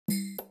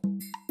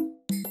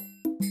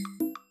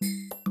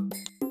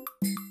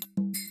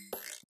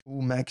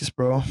Macca's,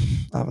 bro.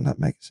 I haven't had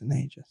Macca's in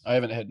ages. I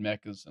haven't had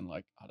Macca's in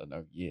like, I don't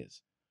know,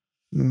 years.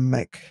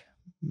 Mac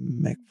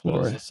But it's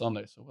Flurry. a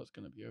Sunday, so what's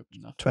going to be open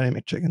enough? 20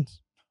 McChickens.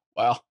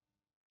 Wow.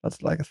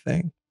 That's like a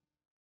thing.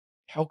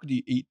 How could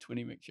you eat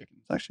 20 McChickens?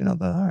 It's actually not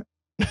that hard.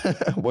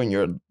 When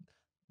you're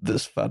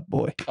this fat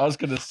boy. I was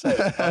going to say,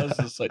 I was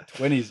just like,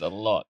 20 is a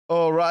lot.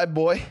 All right,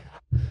 boy.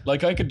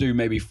 Like, I could do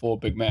maybe 4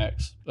 Big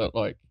Macs, but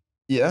like,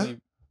 Yeah.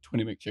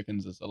 20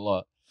 McChickens is a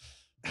lot.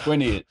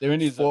 20. There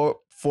only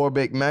Four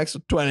Big Macs or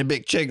 20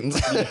 big chickens.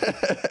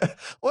 Yeah.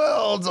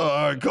 Well, it's a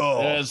hard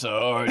call. That's a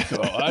hard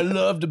call. I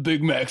love the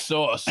Big Mac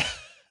sauce,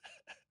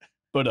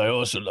 but I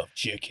also love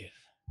chicken.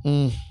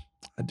 I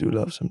do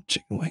love some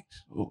chicken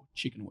wings. Oh,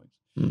 chicken wings.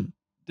 Mm.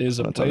 There's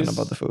a I'm not place. talking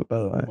about the food, by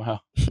the way. Wow.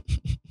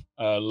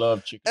 I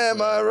love chicken. Am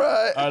breast. I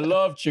right? I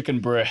love chicken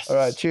breasts. All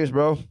right, cheers,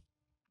 bro.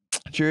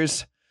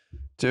 Cheers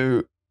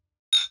to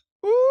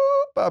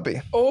ooh,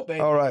 Bobby. Oh, baby.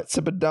 All right,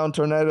 sip it down,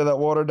 tornado that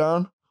water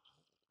down.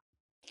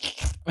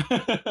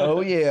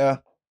 Oh, yeah.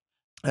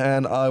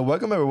 And I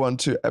welcome everyone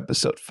to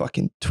episode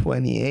fucking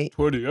 28.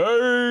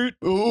 28.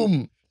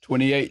 Boom.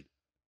 28.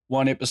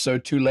 One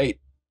episode too late.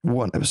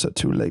 One episode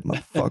too late,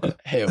 motherfucker.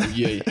 Hell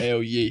yeah.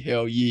 Hell yeah.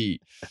 Hell yeah.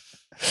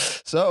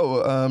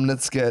 So,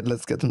 let's get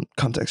some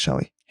context, shall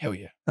we? Hell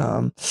yeah.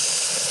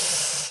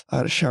 I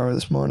had a shower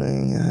this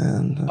morning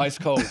and Ice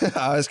cold.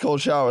 ice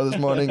cold shower this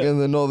morning in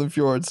the northern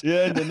fjords.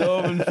 Yeah, in the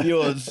northern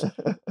fjords.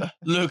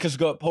 Lucas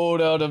got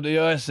pulled out of the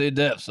icy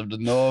depths of the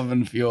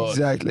northern fjords.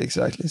 Exactly.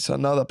 So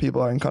now that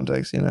people are in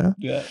context, you know,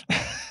 Yeah.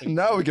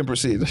 now we can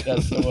proceed.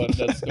 That's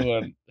the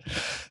one.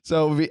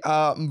 So we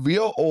are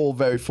all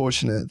very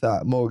fortunate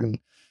that Morgan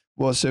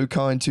was so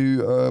kind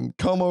to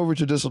come over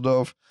to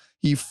Düsseldorf.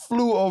 He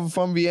flew over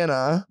from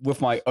Vienna.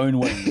 With my own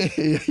wings.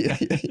 yeah.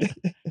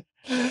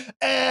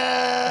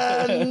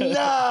 And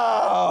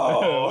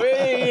now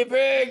we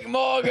bring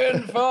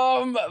Morgan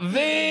from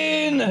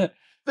Wien.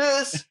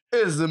 this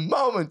is the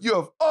moment you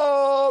have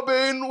all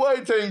been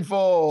waiting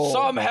for.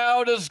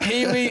 Somehow this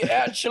Kiwi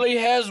actually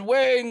has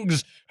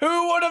wings.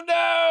 Who would have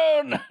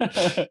known?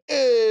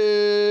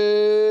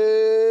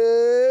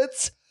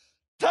 It's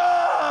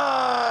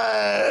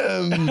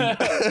time.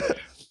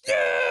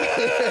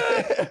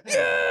 Yeah.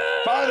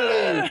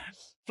 Finally,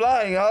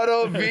 flying out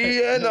of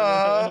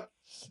Vienna,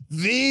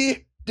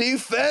 the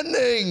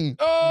defending,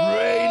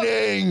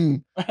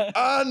 reigning, The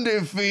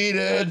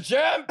undefeated,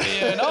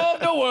 champion of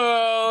the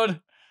world.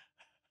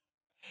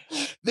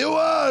 the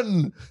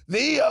one,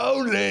 the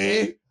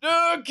only,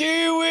 The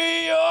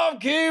Kiwi of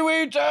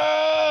Kiwi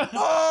Town.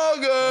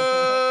 Morgan.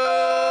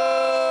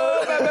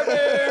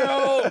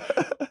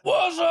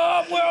 What's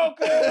up?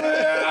 Welcome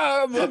here.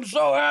 I'm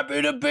so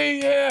happy to be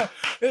here.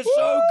 It's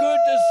so good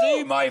to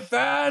see my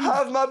fans.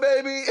 Have my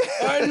baby.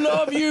 I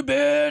love you,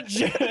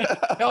 bitch.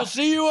 I'll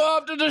see you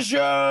after the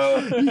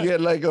show. You get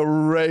like a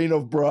rain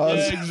of bras.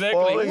 Yeah, exactly.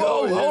 falling Whoa,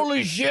 over you.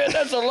 holy shit,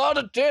 that's a lot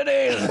of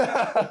titties.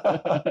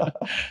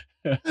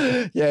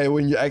 Yeah,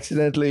 when you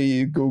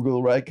accidentally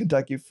Google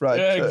Kentucky Fried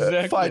Yeah,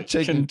 exactly. Fried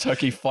Chicken.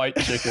 Kentucky Fried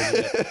Chicken.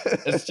 Yeah.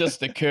 It's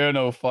just the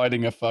colonel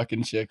fighting a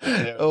fucking chicken.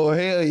 Yeah. Oh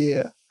hell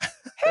yeah!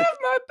 Have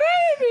my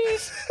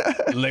babies.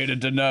 Later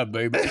tonight,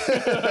 baby. You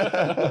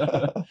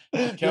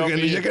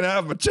can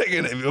have my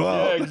chicken if you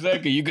Yeah, want.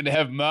 exactly. You can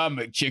have my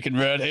McChicken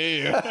right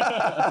here.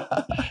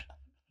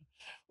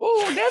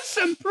 Oh, that's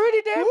some pretty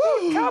damn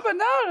good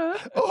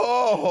carbonara.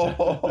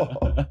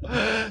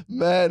 Oh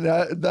man,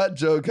 that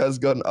joke has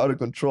gotten out of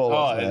control.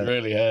 Oh, man. it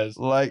really has.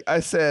 Like I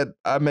said,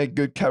 I make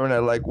good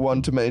carbonara like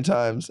one too many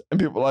times, and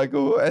people are like,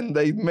 oh, and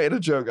they made a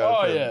joke out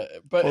Oh of it. yeah,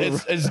 but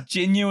it's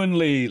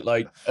genuinely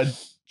like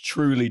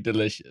truly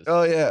delicious.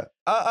 Oh yeah,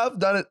 I've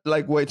done it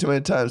like way too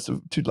many times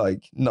to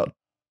like not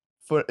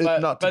for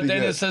it not to But be then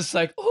good. it's just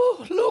like,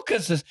 oh, look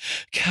at this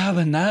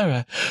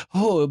carbonara.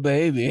 Oh,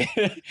 baby.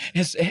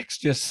 It's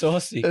extra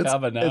saucy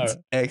carbonara.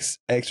 It's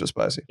extra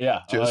spicy.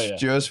 Yeah.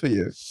 Just for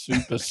you.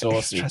 Super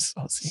saucy. Extra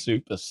saucy.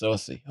 Super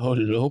saucy. Oh,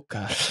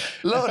 loca.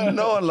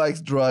 No one likes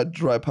dry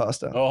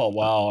pasta. Oh,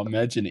 wow.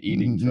 Imagine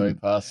eating dry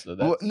pasta.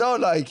 Well, no,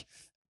 like,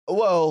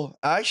 well,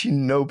 I actually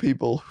know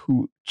people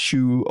who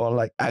chew on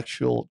like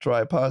actual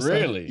dry pasta.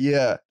 Really?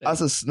 Yeah,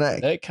 as a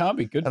snack. That can't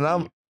be good. And for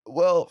I'm, you.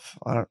 well,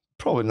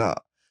 probably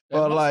not. It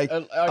But must-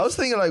 like, I was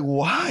thinking like,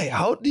 why?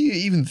 How do you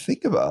even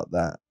think about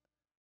that?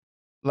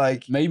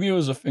 Like, maybe it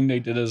was a thing they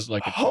did as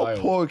like a how child.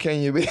 poor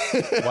can you be?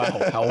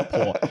 Wow, how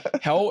poor.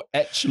 How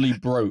actually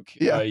broke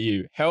are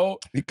you? How,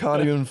 You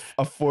can't even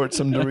afford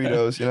some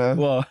Doritos, you know?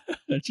 well,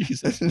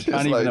 Jesus, you Just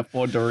can't even like-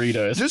 afford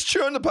Doritos. Just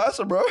chew on the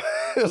pasta, bro.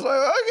 It's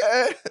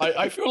like, okay.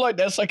 I feel like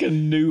that's like a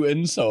new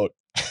insult.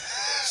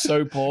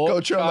 So poor.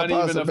 Go chew on the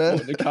pasta,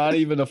 man. They can't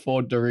even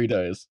afford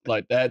Doritos.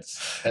 Like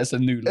that's a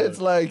new low. It's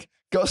like,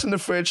 goes in the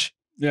fridge,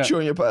 Yeah. chew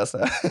on your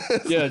pasta.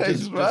 It's Yeah, like,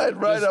 just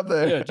right up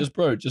there. Yeah,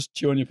 just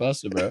chew on your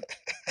pasta, bro.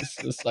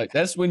 It's like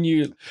that's when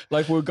you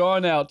like we're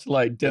going out to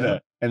like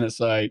dinner, and it's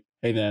like,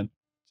 hey man,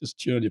 just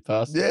chew on your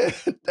pasta. Yeah,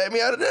 take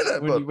me out of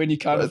dinner. When you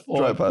can't but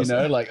dry afford,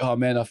 pasta. like, oh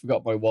man, I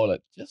forgot my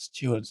wallet. Just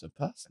chew on some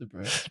pasta,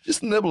 bro.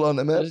 Just nibble on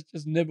it, man.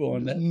 Just nibble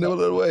on that.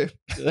 Nibble it away.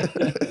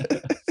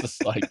 It's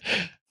just like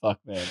Fuck,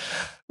 man.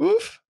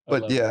 Oof. I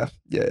But love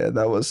yeah,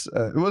 that was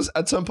it was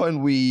at some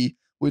point we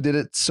did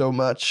it so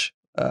much.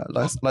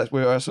 Like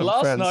we were some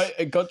Last friends. night,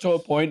 it got to a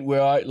point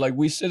where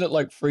we said it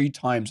like 3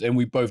 times and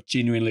we both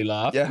genuinely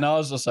laughed. Yeah. And I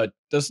was just like,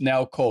 this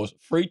now calls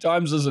 3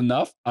 times is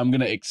enough. I'm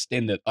going to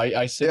extend it.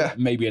 I said Yeah. it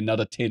maybe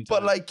another 10 times.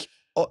 But like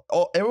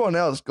everyone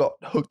else got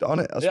hooked on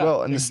it as Yeah,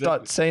 well and exactly.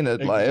 start saying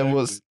it like it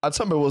was Exactly. at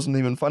some point it wasn't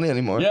even funny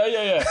anymore.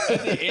 Yeah.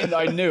 At the end,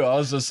 I knew. I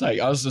was just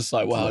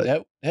like, wow,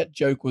 Like- that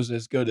joke was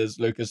as good as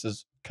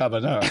Lucas's cover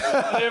now.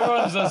 And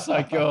everyone's just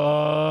like,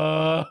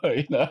 oh,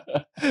 you know.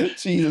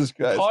 Jesus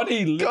Christ.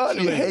 Connie God,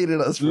 you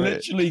hated us for it.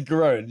 literally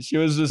groaned. She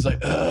was just like,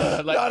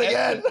 ugh. Like, Not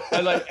again.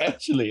 And like,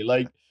 actually,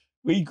 like,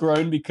 we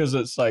groan because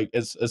it's like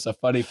it's a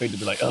funny thing to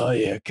be like, oh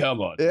yeah,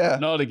 come on, Yeah.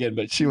 not again.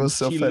 But She was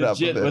so fed up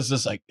legit with it. was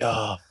just like,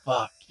 oh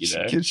fuck, you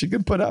know. She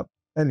could put up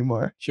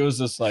anymore. She was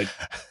just like,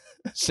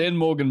 send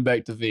Morgan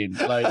back to Vin.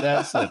 Like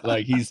that's it.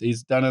 Like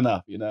he's done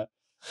enough, you know.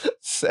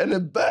 Send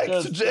him back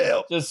to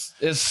jail. Just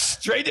it's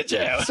straight to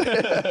jail.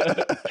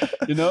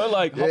 You know,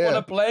 like hop on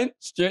a plane,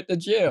 straight to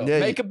jail. Yeah,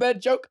 Make a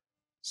bad joke,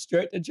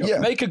 straight to jail. Yeah.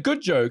 Make a good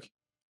joke.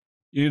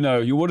 You know,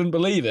 you wouldn't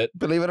believe it.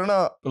 Believe it or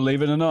not.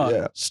 Believe it or not,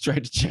 Yeah.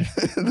 straight to jail.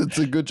 It's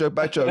a good joke,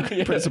 bad joke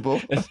Yeah.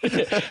 principle.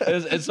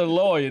 It's a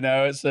law, you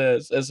know. It's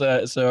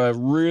a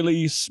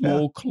really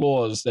small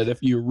clause that if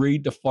you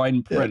read the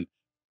fine print,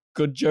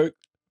 good joke,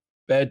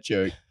 bad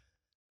joke,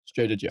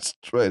 straight to jail.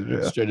 Straight to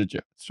jail. Straight to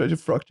jail. Straight to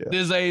frog jail.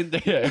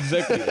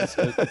 Exactly.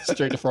 It's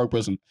straight to frog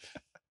prison.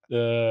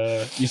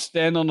 You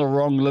stand on the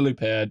wrong lily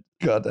pad,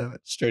 God damn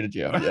it. straight to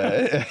jail.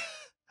 Yeah.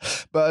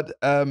 But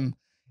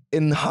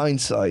in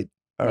hindsight,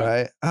 all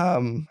right.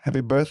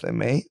 Happy birthday,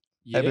 mate.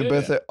 Happy Yeah.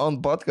 birthday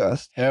on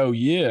podcast. Hell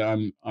yeah!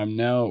 I'm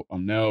now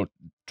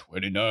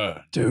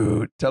 29.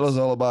 Dude, tell us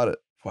all about it.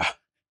 Wow.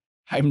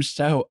 I'm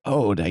so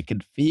old I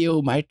can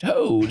feel my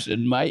toes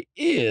and my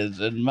ears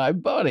and my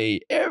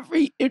body.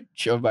 Every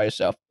inch of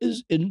myself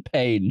is in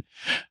pain.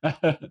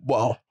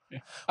 Wow.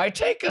 I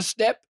take a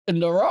step in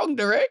the wrong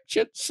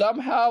direction.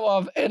 Somehow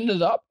I've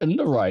ended up in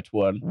the right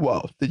one.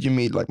 Wow. Did you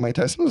meet like Mike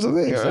Tyson or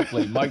something? or-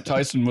 Exactly. Mike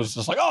Tyson was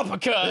just like, oh, my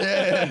God.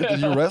 Yeah. Did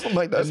you wrestle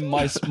Mike Tyson?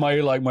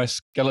 And my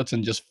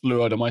skeleton just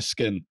flew out of my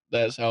skin.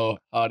 That's how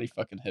hard he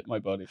fucking hit my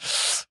body.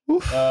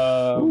 Oof.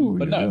 Ooh,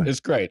 But no, yeah. it's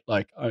great.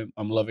 Like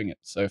I'm loving it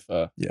so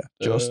far. Yeah.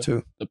 Jaws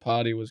too. The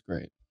party was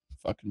great.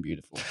 Fucking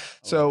beautiful.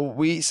 So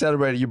we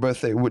celebrated your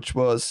birthday, which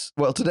was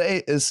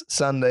today is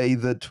Sunday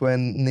the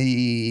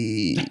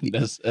 20.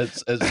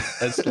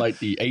 it's like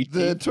the 18th.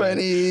 The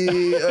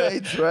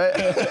 28th,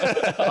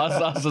 right?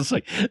 I was just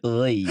like,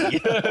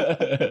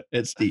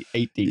 it's the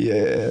 18th. Yeah,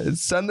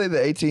 it's Sunday the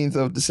 18th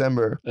of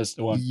December. That's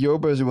the one. Your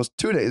birthday was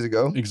 2 days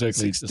ago.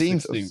 Exactly. the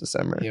 16th of 16th.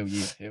 December. Hell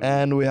yeah, hell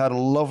yeah. And we had a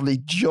lovely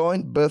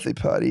joint birthday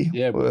party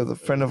with a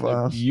friend of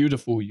ours,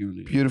 Beautiful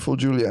Yuli. beautiful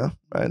Julia.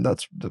 Right,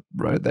 that's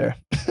right there.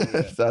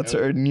 That's yeah.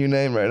 her new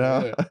name right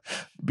now. Yeah.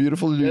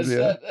 Beautiful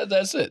Julia.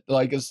 That's it.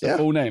 Like it's the Yeah.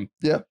 full name.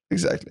 Yeah,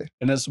 exactly.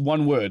 And it's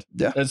one word.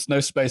 Yeah. There's no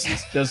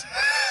spaces. Just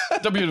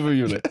the beautiful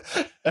Julie.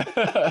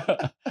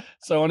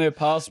 So on their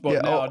passport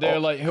Yeah, now, they're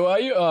like, who are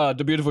you?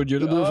 The beautiful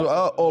Julie. The beautiful,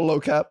 all low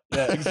cap.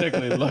 Yeah,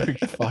 exactly. Like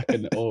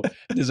fucking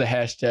there's a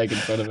hashtag in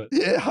front of it.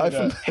 Yeah,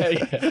 hyphen. Hey,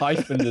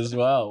 hyphen as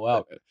well.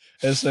 Wow.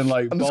 It's in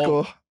like bold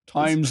Underscore.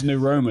 Times New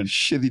Roman.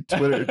 Shitty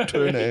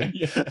Twitter name.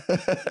 Yeah,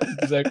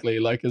 exactly.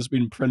 Like it's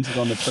been printed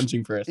on the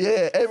printing press.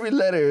 Yeah, every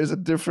letter is a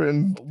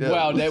different.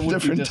 Wow, that would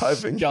different be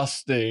typing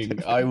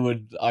disgusting. I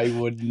would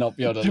not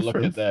be able to look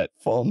at that.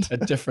 font. A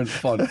different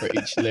font for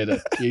each letter.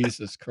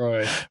 Jesus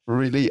Christ.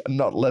 Really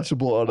not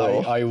legible at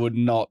all. I would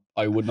not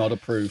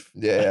approve.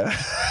 Yeah.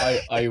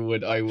 I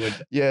would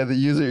Yeah, the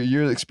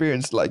user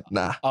experience, like,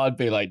 nah. I'd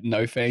be like,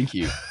 no, thank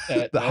you.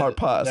 The hard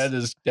pass. That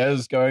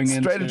is going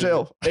Straight to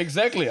jail.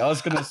 Exactly. I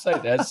was gonna say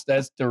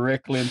that's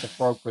directly into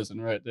frog prison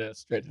right there.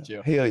 Straight to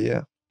jail. Hell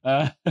yeah.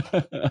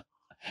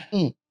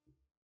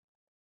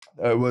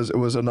 It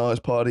was a nice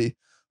party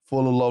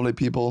full of lovely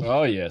people.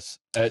 Oh yes,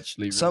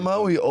 actually. Really Somehow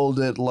cool. we all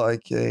did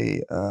like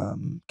a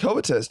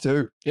COVID test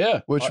too,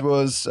 Yeah. which I-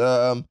 was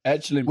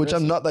actually which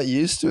I'm impressive. not that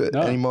used to it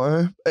No.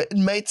 anymore. It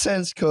made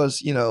sense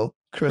because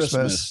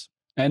Christmas.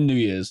 And New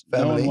Year's. No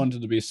Family. one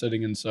wanted to be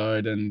sitting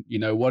inside. And,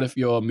 what if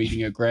you're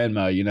meeting a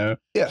grandma, Yeah.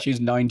 She's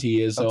 90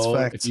 years That's old.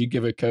 facts. If you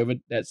give her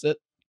COVID, that's it.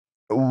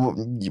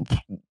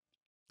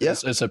 Yeah.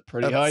 It's a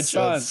pretty high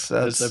chance.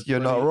 You're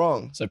not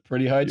wrong. It's a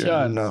pretty high You're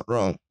chance. not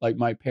wrong. Like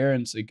my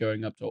parents are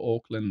going up to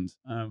Auckland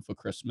for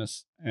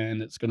Christmas.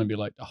 And it's going to be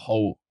like the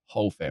whole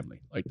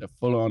family. Like the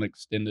full-on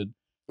extended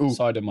Ooh.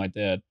 side of my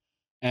dad.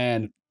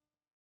 And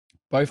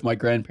both my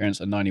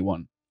grandparents are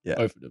 91. Yeah.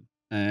 Both of them.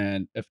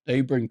 And if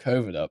they bring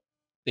COVID up,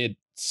 they're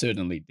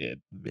certainly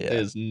dead. Yeah.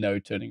 There's no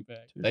turning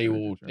back. True, They true,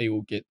 will true. they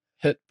will get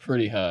hit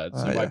pretty hard.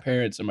 So Oh, my yeah.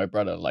 parents and my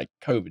brother are like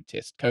COVID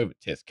test.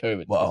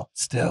 Well,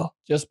 still.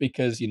 Just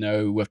because,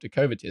 with the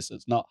COVID test,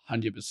 it's not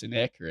 100%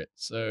 accurate.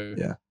 So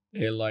Yeah.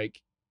 they're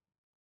like,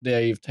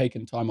 they've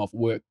taken time off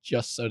work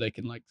just so they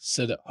can like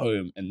sit at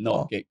home and not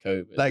Oh. get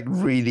COVID. Like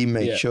really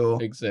make Yeah,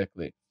 sure.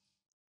 Exactly.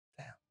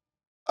 Damn.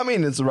 I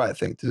mean, it's the right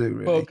thing to do,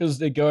 really. Well, because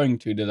they're going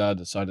to the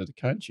other side of the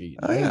country. You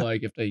know? Oh, yeah.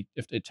 Like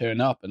if they turn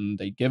up and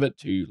they give it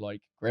to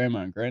like grandma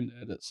and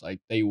granddad, it's like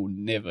they will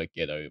never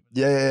get over it.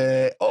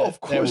 Yeah. Oh, of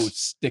They will course.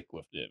 stick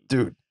with them.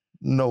 Dude,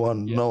 no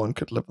one Yeah. no one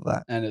could live with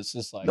that. And it's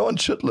just like No one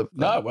should live with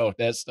no, that. well,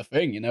 that's the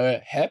thing, you know,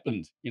 it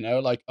happened, you know,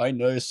 like I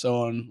know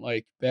someone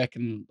like back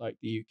in like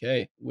the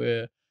UK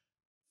where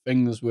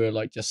things were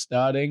like just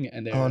starting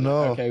and they Oh, were like,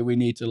 no. okay, we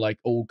need to like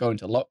all go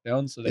into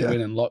lockdown. So they Yeah.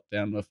 went in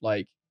lockdown with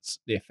like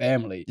their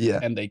family Yeah.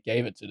 and they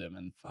gave it to them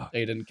and Fuck.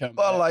 they didn't come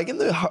Well, back. like in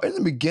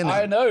the beginning.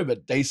 I know,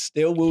 but they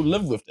still will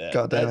live with that.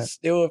 God damn That's it.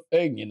 still a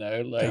thing, you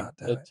know, like God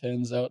damn it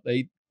turns out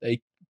they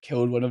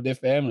killed one of their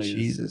family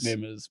Jesus.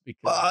 members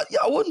because Yeah,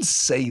 I wouldn't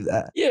say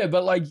that. yeah,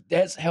 but like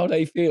that's how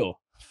they feel,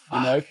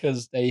 you know,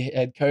 because they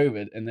had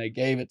COVID and they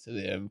gave it to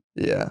them.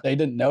 Yeah. They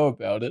didn't know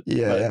about it,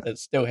 Yeah, but it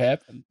still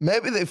happened.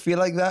 Maybe they feel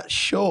like that.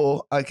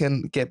 Sure, I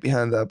can get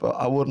behind that, but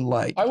I wouldn't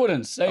like. I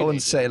wouldn't say. I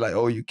wouldn't they say like,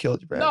 "Oh, you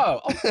killed your did.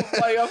 parents."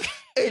 No, like,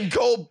 In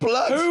cold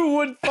blood. who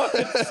would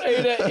fucking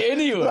say that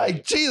anyway?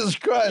 Like Jesus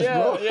Christ,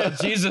 yeah, bro. yeah.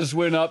 Jesus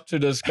went up to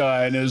this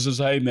guy and it was just,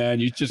 "Hey, man,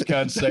 you just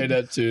can't say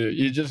that to.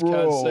 You just can't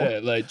Bro. say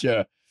it." Like,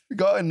 yeah, We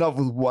got enough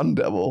with one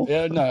devil.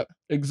 yeah, no,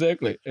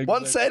 exactly.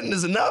 One Satan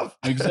is enough.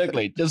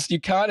 Exactly. Just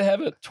you can't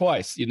have it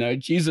twice, you know.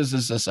 Jesus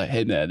is just like,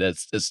 hey man,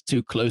 that's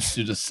too close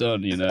to the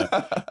sun, you know.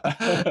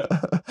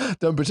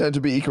 Don't pretend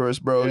to be Icarus,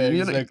 bro. Yeah,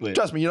 You exactly.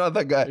 Trust me, you're not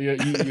that guy.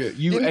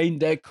 You ain't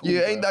that cool. You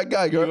bro. ain't that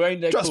guy, girl. You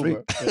ain't that Trust cool,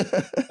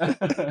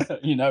 me. bro.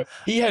 You know,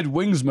 he had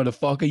wings,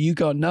 motherfucker. You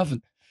got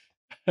nothing.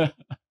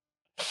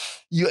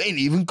 You ain't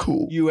even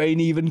cool. You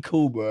ain't even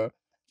cool, bro.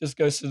 Just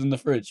go sit in the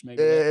fridge.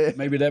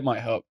 Maybe that might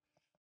help.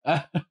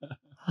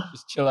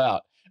 Just chill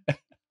out.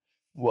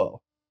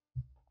 Whoa.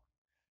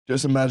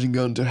 Just imagine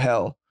going to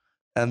hell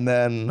and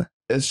then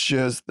it's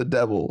just the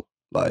devil,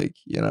 like,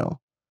 you know,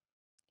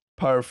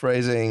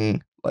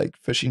 paraphrasing like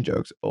fishing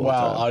jokes all the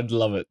Wow, time. I'd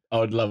love it. I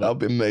would love it. That'd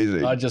be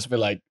amazing. I'd just be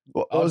like,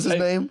 what was his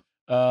name?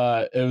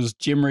 it was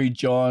Jimry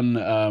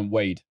John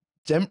Wade.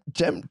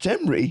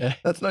 Jemry?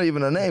 That's not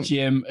even a name.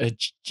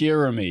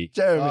 Jeremy.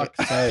 Jeremy.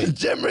 Fuck's sake.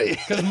 Jemry.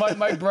 Because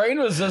my brain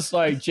was just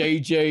like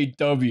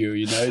JJW,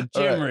 you know,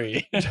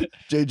 Jimry.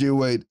 JJ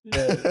Wade.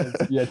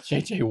 yeah,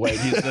 JJ Wade.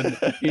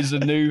 He's the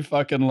new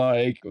fucking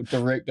like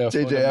director for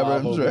J.J. the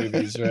Marvel Abrams, right?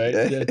 movies, right?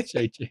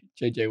 Yeah.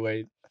 Yeah, JJ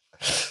Wade.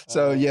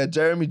 So yeah,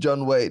 Jeremy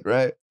John Wade,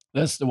 right?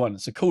 That's the one.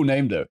 It's a cool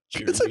name though.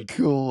 It's a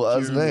cool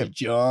ass Jeremy name.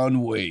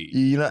 John Wade.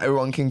 You know,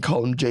 everyone can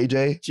call him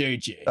JJ.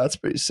 JJ. That's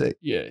pretty sick.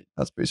 Yeah.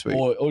 That's pretty sweet.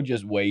 Or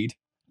just Wade.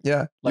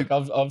 Yeah. Like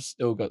I've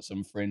still got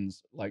some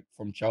friends like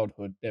from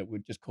childhood that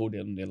would just call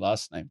them their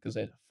last name because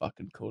they had a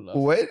fucking cool last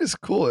name. Wade is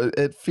cool.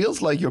 It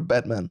feels like you're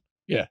Batman.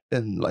 Yeah.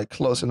 And like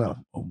close enough.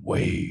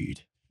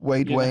 Wade.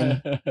 Wade Yeah.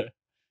 Wayne.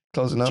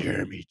 Close enough.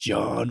 Jeremy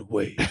John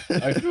Wade.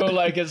 I feel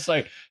like it's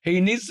like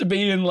he needs to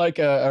be in like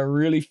a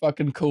really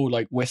fucking cool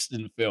like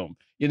Western film.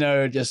 You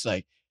know, just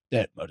like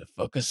that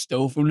motherfucker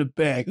stole from the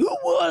bank. Who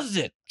was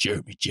it?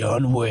 Jeremy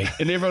John Wade.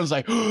 And everyone's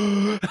like,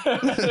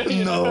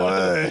 No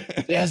way.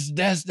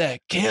 That's that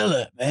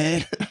killer,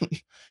 man.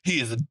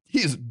 He's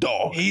a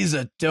dog. He's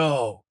a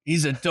dog.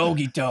 He's a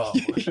doggy dog.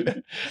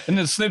 And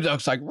then Snoop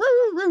Dogg's like,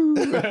 roo, roo.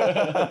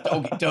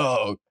 Doggy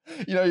dog.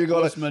 You know, you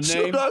got What's my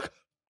Snoop name? Dogg,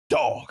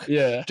 dog.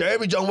 Yeah.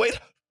 Jeremy John Wade,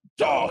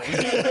 dog.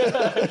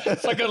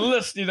 It's like a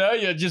list, you know,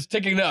 you're just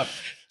ticking up.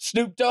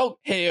 Snoop Dogg,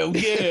 hell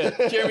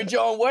yeah. Jeremy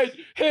John Wade,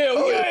 hell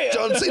Oh, yeah.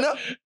 John Cena,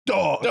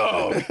 dog.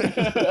 Dog.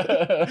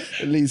 At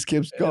least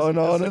keeps going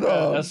on and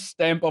on. A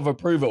stamp of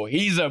approval.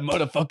 He's a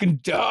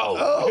motherfucking dog.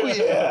 Oh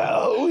yeah,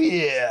 oh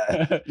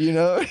yeah. You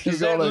know, you Is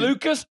go that like,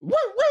 Lucas? Woo,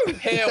 woo.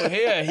 Hell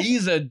yeah,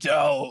 he's a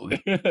dog.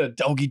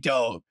 Doggy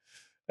dog.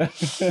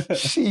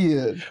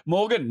 shit.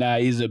 Morgan, nah,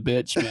 he's a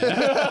bitch,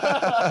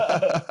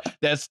 man.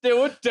 That's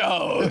still a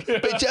dog.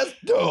 Bitch ass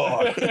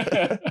dog.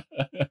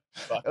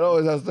 Fuck. It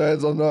always has the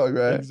heads on dog,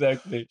 right?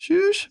 Exactly.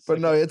 Shush. But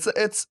no, it's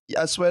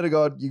I swear to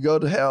God, you go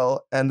to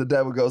hell and the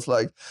devil goes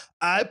like,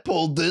 I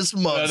pulled this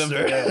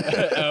monster.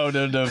 Out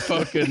of the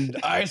fucking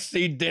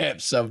icy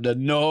depths of the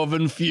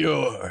northern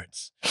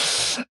fjords.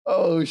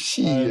 Oh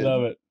shit. I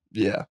love it.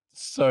 Yeah.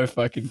 So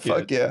fucking good.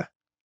 Fuck yeah.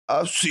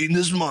 I've seen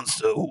this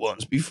monster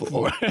once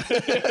before.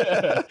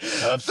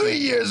 I've 3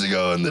 years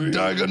ago in the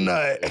dark of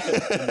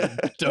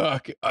night.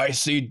 Dark,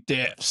 icy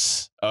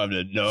depths of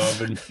the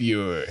northern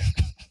fjord.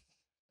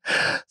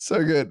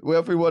 So good. We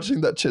have been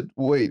watching that shit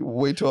way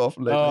too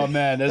often lately. Oh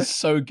man, it's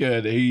so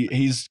good.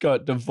 He's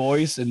got the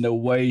voice and the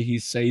way he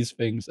says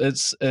things.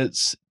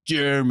 It's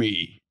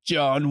Jeremy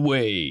John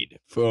Wade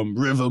from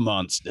River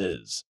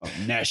Monsters on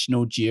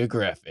National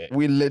Geographic.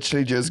 We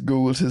literally just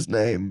Googled his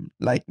name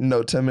like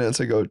 10 minutes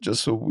ago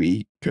just so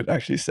we could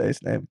actually say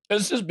his name.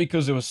 It's just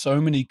because there were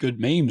so many good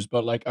memes,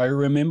 but like I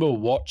remember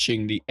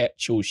watching the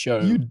actual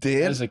show You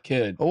did? as a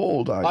kid. How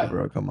old are you, I-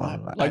 bro? Come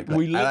on. Like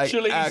we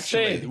literally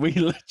said,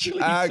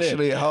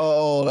 Actually, how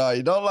old are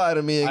you? Don't lie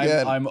to me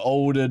again. I'm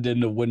older than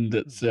the wind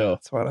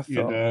itself. That's what I thought.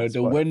 You know, That's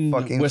the what I wind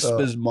fucking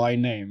whispers thought. my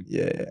name.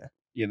 Yeah.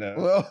 You know,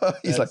 Well,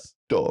 he's like,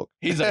 dog.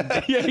 he's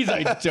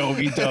like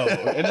doggy dog.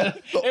 And then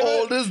The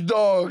oldest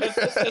dog.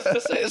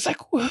 it's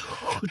like, whoa,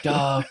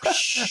 dog.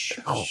 Shh,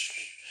 shh.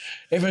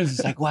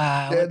 Everyone's like,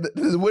 wow. Yeah,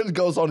 the wind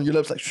goes on your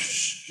lips like,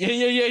 shh.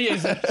 Yeah.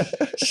 He's like,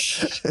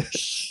 shh,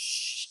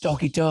 shh,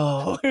 doggy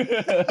dog.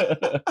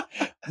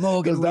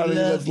 Morgan, Goes we down on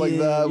your love lips like you.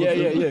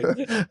 that.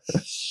 Yeah.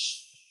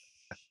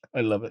 I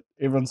love it.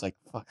 Everyone's like,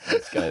 fuck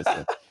these guys.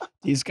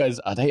 These guys,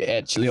 are they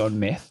actually on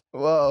meth?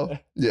 Well,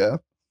 yeah.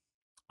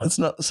 It's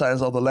not the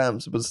Silence of the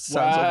Lambs, but it's the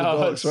Silence of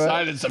the Dogs, right?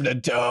 Silence of the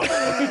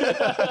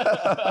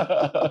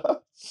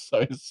dog.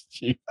 So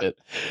stupid.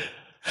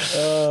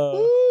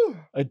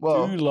 I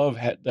do love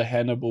the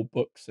Hannibal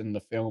books and the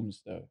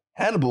films, though.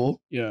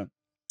 Hannibal? Yeah.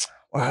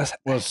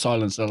 Well,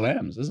 Silence of the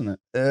Lambs, isn't it?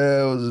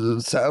 was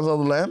it Silence of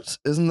the Lambs?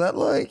 Isn't that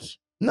like...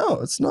 No,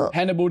 it's not.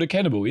 Hannibal the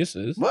Cannibal, yes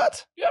it is.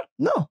 What? Yeah.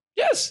 No.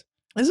 Yes.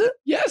 Is it?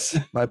 Yes.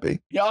 Might be.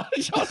 Yeah, I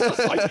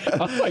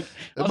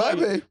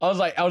was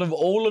like, out of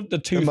all of the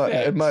two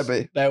facts, it might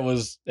be. That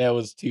was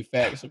two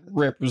facts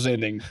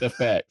representing the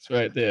facts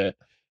right there.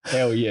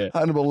 Hell yeah.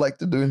 Hannibal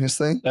Lecter doing his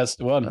thing. That's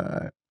the one. All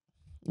right.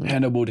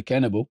 Hannibal the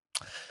Cannibal.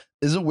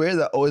 Is it weird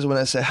that always when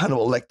I say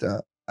Hannibal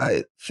Lecter,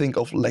 I think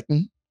of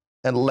licking?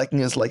 And licking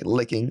is like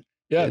licking.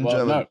 Yeah, in well,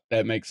 German. no,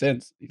 that makes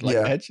sense. Like,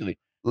 Yeah. actually.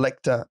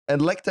 Lecter.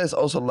 And Lecter is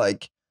also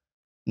like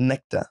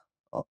nectar.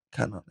 Oh,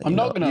 kind of. I'm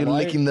not gonna You're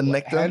lie, licking the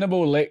nectar.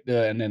 Hannibal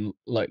Lecter and then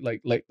like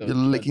Lecter. You're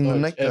licking the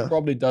nectar. It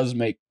probably does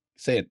make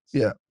sense.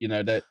 Yeah. You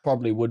know, that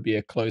probably would be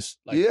a close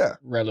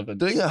relevant.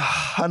 Doing a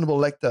Hannibal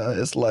Lecter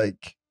is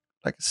like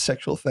a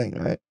sexual thing,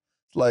 right?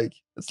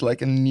 It's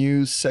like a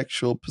new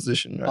sexual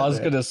position, right? I was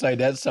gonna say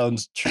that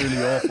sounds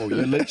truly awful.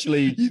 You're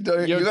literally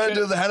you're gonna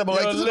do the Hannibal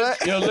Lecter tonight?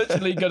 You're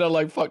literally gonna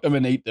like fuck them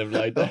and eat them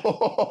like that.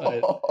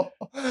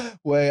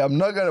 Wait, I'm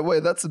not gonna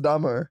wait. That's a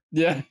Dahmer.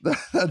 Yeah,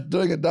 that's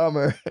doing a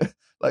Dahmer.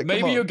 Like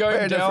maybe you're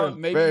going down.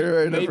 Maybe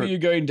very you're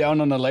going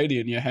down on a lady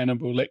and you're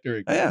Hannibal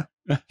Lecter. Oh, yeah.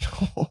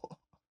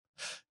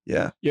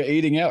 Yeah. You're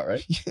eating out,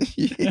 right?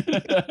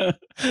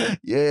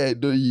 Yeah,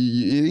 you're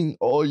eating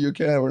all you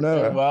can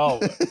carbonara. Wow,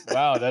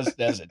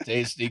 that's a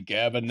tasty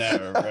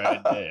carbonara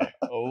right there.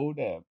 Oh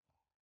damn.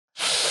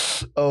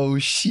 Oh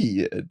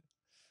shit.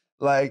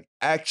 Like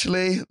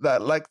actually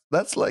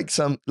that's like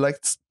some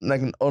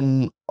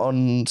an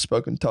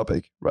unspoken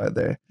topic right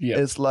there. Yeah.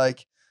 It's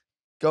like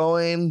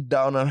going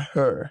down on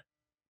her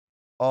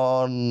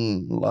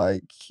on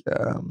like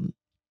you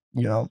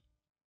know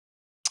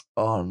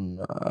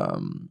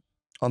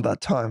on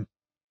that time.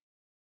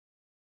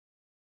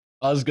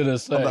 I was gonna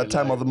say on that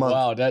time of the month.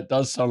 Wow, that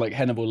does sound like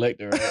Hannibal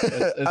Lecter.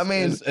 Right? I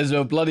mean, it's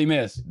a bloody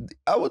mess.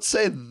 I would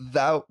say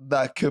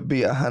that could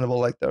be a Hannibal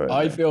Lecter. Right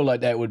I there. feel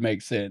like that would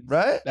make sense.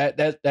 Right?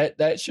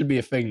 That should be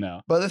a thing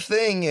now. But the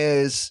thing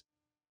is,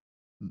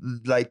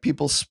 like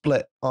people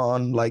split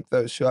on like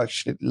those who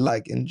actually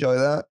like enjoy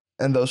that,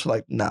 and those who are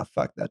like, nah,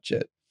 fuck that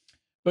shit.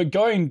 But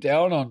going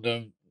down on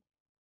them,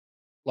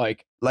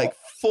 like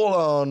full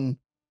on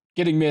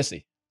getting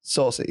messy,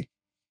 saucy.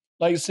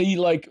 Like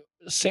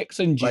sex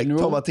in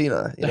general, like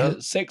Tomatina, you know?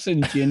 Sex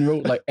in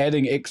general, like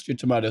adding extra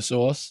tomato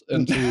sauce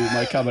into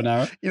my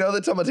carbonara. You know,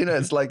 the Tomatina,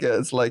 it's like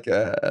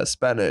a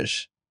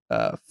Spanish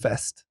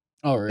fest.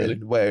 Oh, really?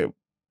 Where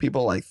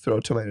people like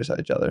throw tomatoes at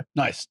each other.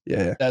 Nice.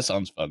 Yeah. That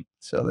sounds fun.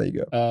 So there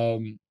you go.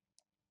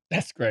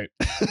 That's great.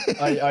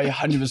 I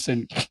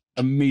 100%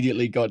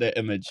 immediately got that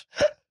image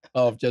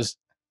of just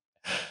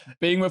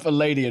being with a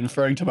lady and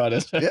throwing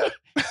tomatoes. Yeah.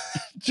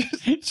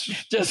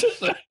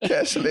 just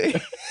casually.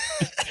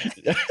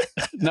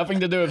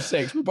 Nothing to do with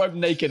sex. We're both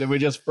naked and we're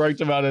just throwing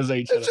tomatoes at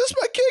each other. It's just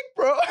my kick,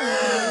 bro.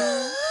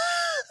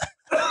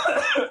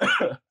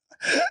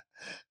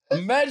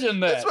 Imagine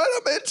that. That's what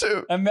I'm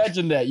into.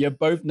 Imagine that. You're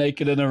both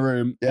naked in a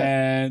room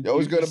and you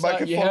always go to back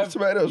and forth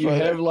tomatoes. You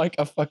have like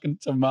a fucking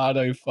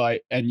tomato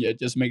fight and it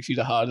just makes you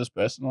the hardest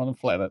person on the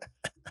planet.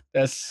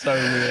 That's so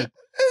weird.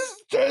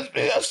 It turns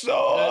me so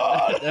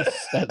hard.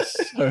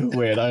 That's so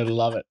weird. I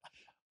love it.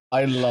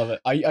 I love it.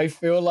 I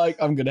feel like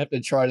I'm gonna have to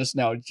try this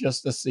now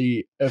just to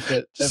see if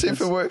it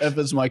works. If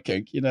it's my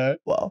kink, you know.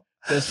 Wow.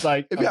 Just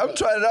like if you haven't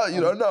tried it out, you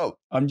don't know.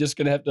 I'm just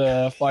gonna have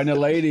to find a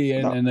lady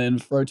and then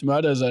throw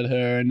tomatoes at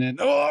her and then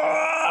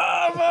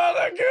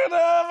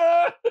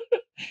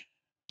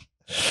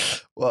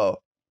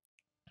well,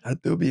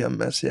 that do be a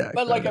messy act.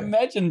 But like,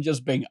 imagine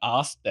just being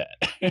asked that.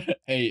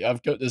 Hey,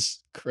 I've got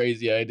this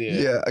crazy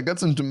idea. Yeah, I got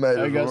some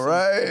tomatoes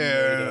right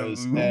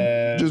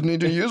here. Just need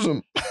to use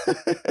them.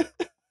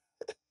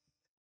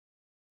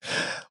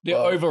 They're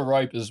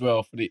overripe as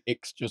well for the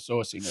extra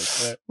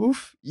sauciness. Right?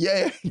 Oof.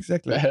 Yeah,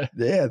 exactly.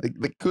 Yeah,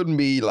 they couldn't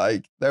be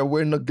like, they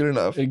were not good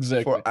enough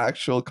for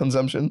actual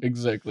consumption.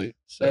 Exactly.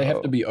 So they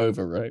have to be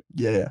overripe.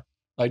 Yeah.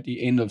 Like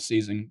the end of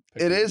season.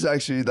 It is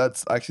actually,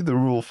 that's actually the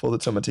rule for the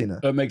Tomatina.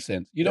 That makes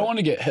sense. You don't want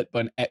to get hit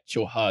by an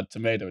actual hard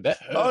tomato. That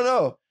hurts. Oh,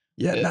 no.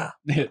 Yeah,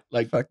 nah.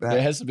 Like, fuck that.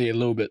 There has to be a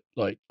little bit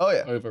like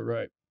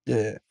overripe.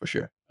 Yeah, for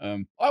sure.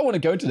 I want to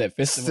go to that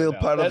festival. Still now.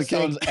 part of the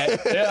king.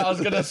 Yeah, I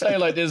was gonna say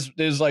like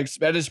there's like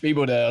Spanish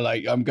people that are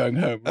like, I'm going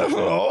home.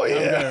 Oh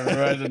yeah,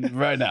 I'm going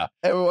right now.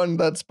 Everyone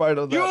that's part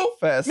of that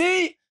fest.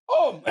 Me,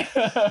 Oh,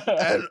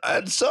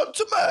 and some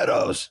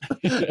tomatoes.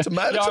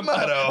 Tomato.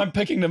 I'm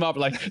picking them up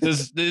like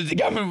this. They're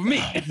coming with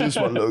me. This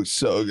one looks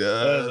so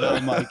good. Oh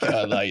my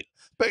god! Like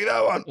pick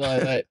that one.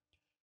 like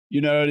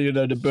you know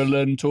the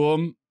Berlin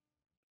Turm.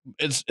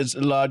 It's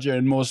larger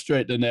and more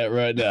straight than that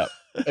right now.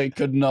 It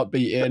could not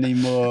be any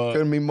more.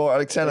 Couldn't be more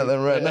Alexander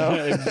than right now.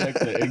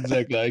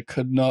 Exactly. I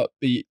could not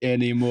be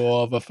any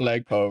more of a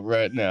flagpole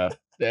right now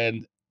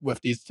than with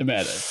these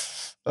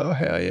tomatoes. Oh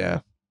hell yeah!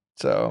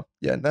 So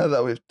yeah, now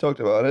that we've talked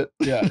about it,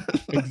 Yeah,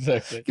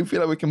 exactly. you feel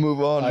like we can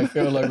move on. I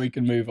feel like we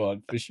can move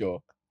on for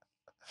sure.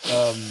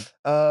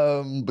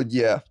 But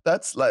yeah,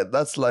 that's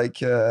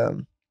like a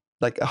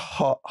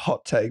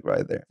hot take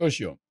right there. For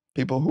sure.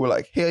 People who are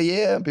like, hell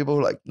yeah, and people who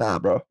are like, nah,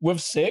 bro. With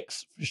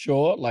sex, for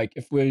sure. Like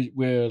if we're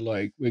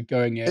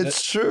going at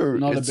it's true.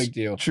 Not it's a big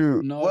deal.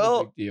 True. Not well,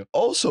 a big deal.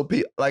 Also,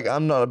 like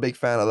I'm not a big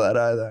fan of that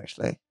either,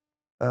 actually.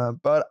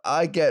 But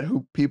I get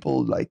who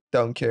people like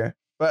don't care.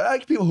 But I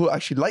like people who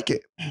actually like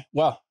it.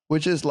 Wow.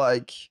 Which is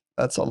like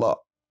that's a lot.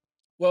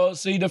 Well,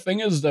 see, the thing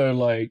is though,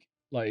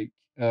 like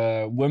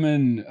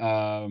women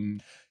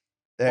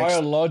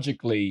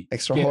biologically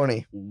extra get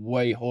horny,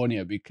 way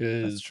hornier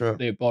because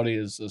their body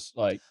is just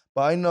like.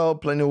 But I know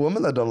plenty of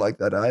women that don't like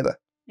that either.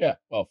 Yeah,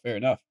 well, fair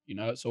enough. You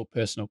know, it's all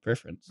personal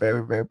preference.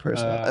 Very, very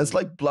personal. It's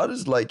like blood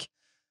is like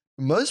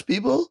most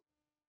people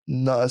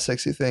not a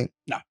sexy thing.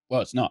 No,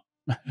 well, it's not.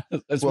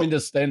 It's been the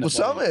standard. Well,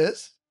 some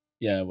is.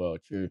 Yeah, well,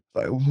 true.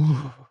 Like,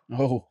 ooh.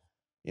 Oh.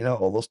 You know,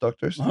 all those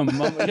doctors. Yeah, I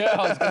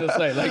was going to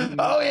say, like,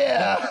 oh,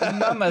 yeah.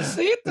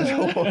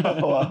 Mamacita.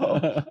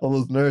 Wow. All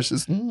those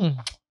nurses.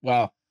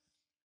 Wow.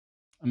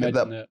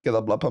 Imagine get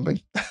that blood pumping.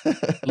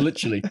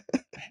 Literally.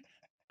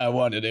 I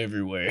want it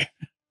everywhere.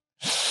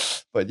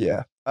 But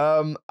yeah,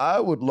 I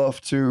would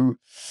love to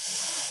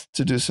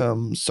do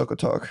some soccer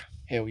talk.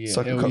 Hell yeah.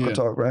 Soccer cocker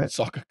talk, right?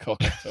 Soccer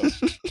cocker talk.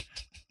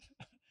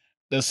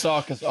 The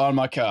sock is on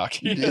my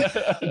cock.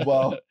 Yeah.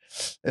 Well,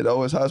 it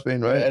always has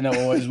been, right? And it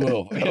always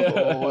will.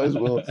 Always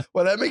will.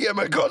 Well, let me get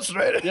my coat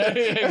straight. Yeah,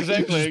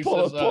 exactly. Just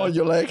pull on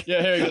your leg.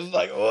 Yeah, it's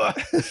like,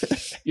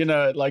 you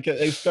know, like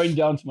it's going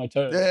down to my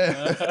toes.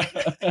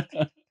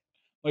 Yeah.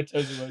 My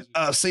toes are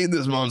I've seen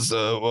this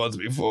monster once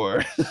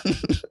before.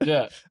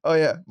 Yeah. Oh,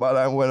 yeah. My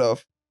alarm went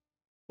off.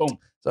 Boom.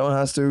 Someone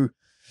has to.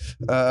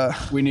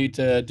 We need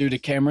to do the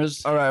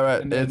cameras. All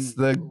right. It's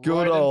the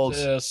good old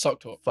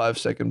sock talk.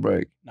 5-second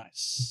break.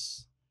 Nice.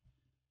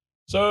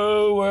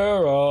 So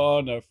we're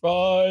on a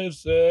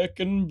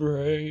 5-second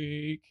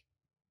break.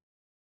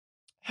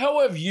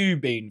 How have you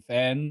been,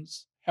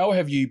 fans? How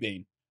have you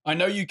been? I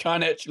know you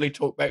can't actually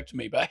talk back to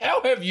me, but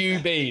how have you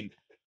been?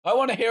 I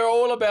want to hear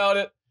all about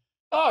it.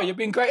 Oh, you've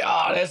been great.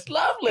 Oh, that's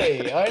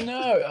lovely. I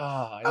know.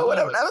 Oh, I would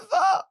have never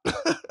thought.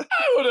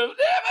 I would have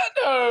never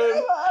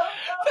known.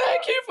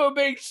 Thank you for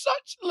being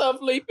such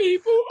lovely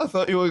people. I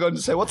thought you were going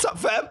to say, what's up,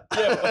 fam?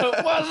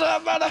 Yeah. What's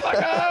up,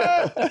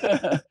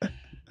 motherfucker?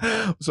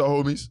 So,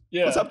 homies.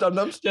 Yeah. What's up, Dum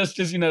Dums? Just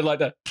you know, like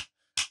that.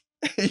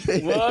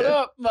 What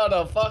up,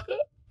 motherfucker?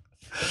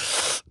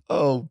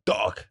 Oh,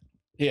 dog.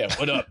 Yeah,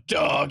 what up,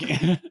 dog?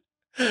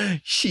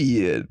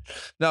 Shit.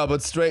 No,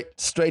 but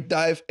straight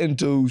dive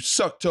into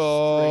suck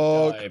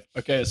talk.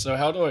 Okay, so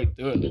how do I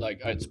do it?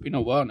 Like, it's been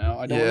a while now.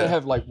 I don't really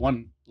have like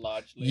one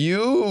largely.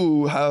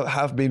 You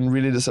have been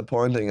really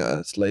disappointing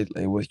us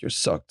lately with your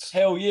sucked.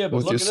 Hell yeah, but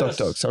with look your at suck this.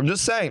 talks. I'm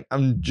just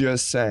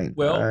saying.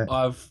 Well, right?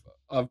 I've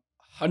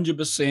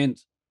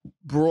 100%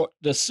 brought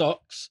the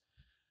socks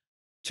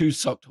to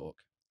sock talk.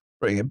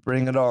 Bring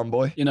it on,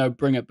 boy. You know,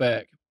 bring it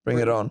back. Bring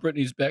it on.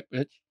 Britney's back,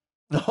 bitch.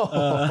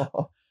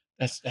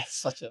 That's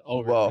such an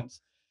old wow.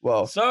 reference.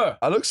 Well, so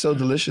I look so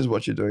delicious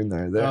what you're doing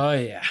there. Oh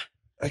yeah,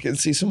 I can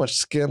see so much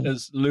skin.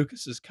 There's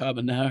Lucas's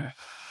carbonara.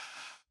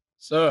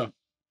 So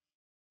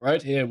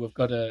right here we've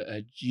got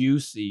a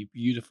juicy,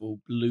 beautiful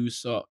blue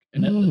sock,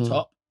 and at the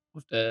top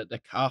with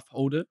the calf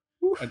holder.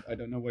 I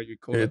don't know what you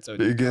call it. It's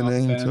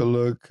beginning to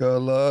look a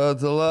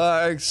lot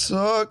like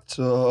sock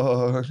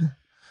talk.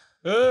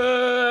 All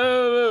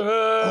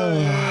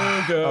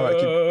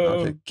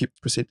right, keep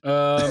proceed.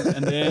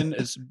 And then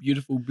it's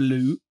beautiful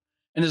blue,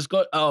 and it's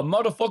got a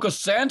motherfucker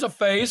Santa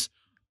face.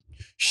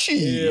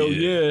 Shit. Hell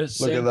yeah!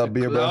 Look at that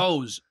beer,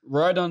 bro.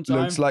 Right on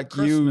time. Looks like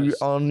Christmas. you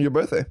on your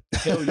birthday.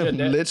 Hell yeah!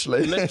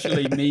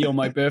 Literally me on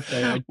my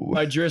birthday.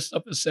 I dressed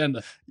up as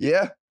Santa.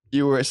 Yeah.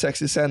 You were a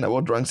sexy Santa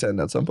or drunk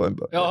Santa at some point,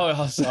 but I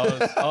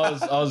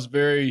was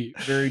very,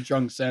 very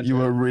drunk Santa. You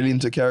were really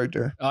into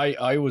character.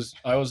 I was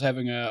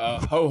having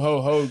a ho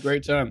ho ho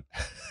great time,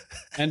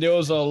 and there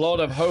was a lot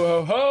of ho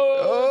ho ho.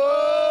 Oh!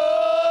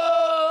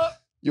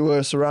 You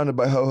were surrounded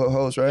by ho ho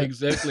hos, right?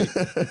 Exactly.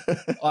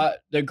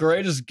 The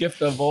greatest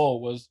gift of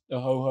all was the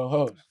ho ho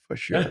ho. For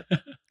sure,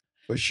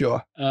 for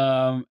sure.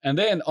 And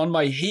then on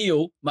my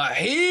heel,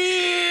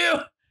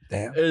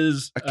 damn,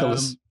 is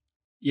Achilles.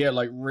 Yeah,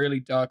 like really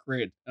dark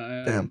red.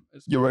 Damn,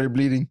 you're already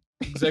bleeding.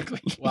 Exactly.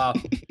 Wow.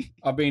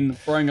 I've been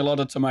throwing a lot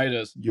of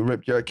tomatoes. You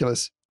ripped your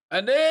Achilles.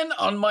 And then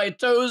on my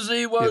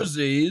toesy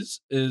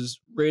woesies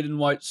is red and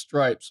white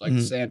stripes like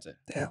Santa.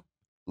 Damn.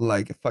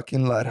 Like a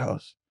fucking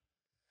lighthouse.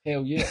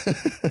 Hell yeah.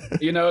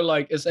 You know,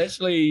 like it's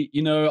actually,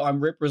 you know, I'm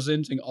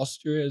representing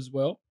Austria as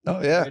well.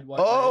 Oh yeah. Red, white,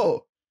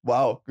 Oh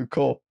wow, good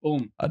call.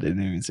 Boom. I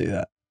didn't even see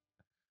that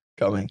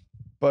coming.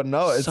 But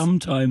no, it's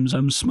Sometimes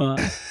I'm smart.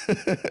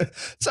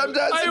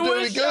 sometimes I I'm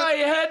doing wish good. I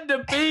had the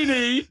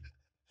beanie.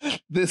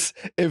 This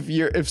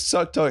if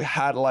Suck Talk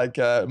had like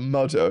a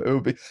motto, it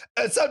would be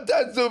and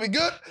sometimes it'll be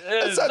good,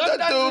 and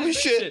sometimes it'll be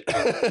shit.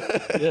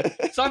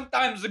 Yeah.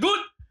 Sometimes the good,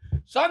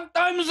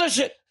 sometimes the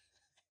shit.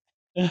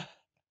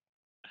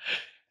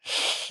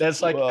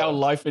 That's like our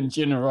life in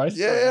general, right?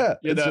 Yeah,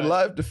 you it's know, your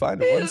life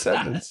defined in one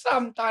sentence.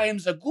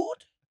 Sometimes a good,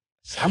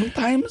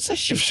 sometimes a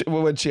shit.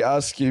 When she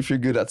asks you if you're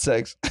good at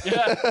sex.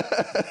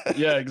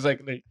 Yeah,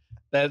 exactly.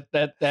 That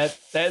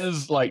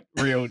is like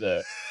real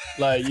though.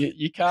 Like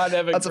you can't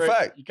have That's a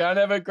fact. You can't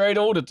have it great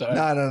all the time.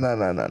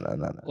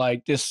 No.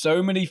 Like there's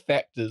so many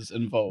factors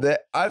involved.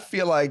 I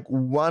feel like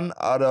 1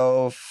 out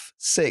of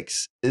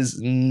 6 is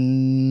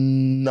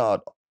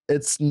not.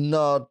 It's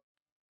not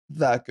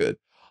that good.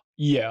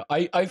 Yeah,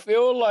 I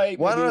feel like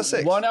 1 out of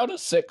 6. 1 out of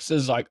 6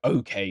 is like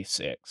okay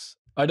 6.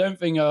 I don't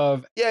think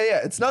I've.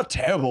 Yeah. It's not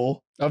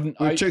terrible.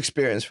 We're too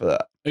experienced for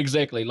that.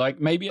 Exactly. Like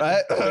maybe.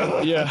 Right?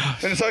 Yeah.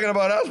 We're talking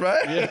about us,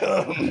 right?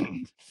 Yeah.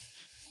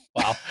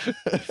 Wow.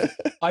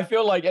 I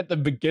feel like at the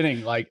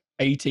beginning, like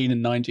 18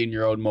 and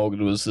 19-year-old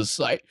Morgan was just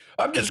like,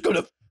 I'm just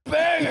gonna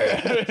bang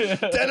her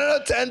 10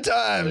 out of 10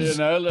 times. You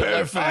know,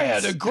 Perfect. Like, I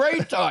had a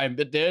great time,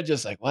 but they're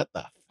just like, what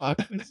the fuck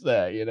was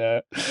that? You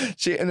know,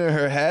 she in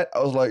her head. I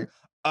was like,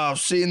 I've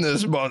seen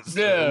this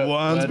monster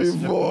once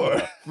before.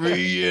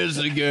 3 years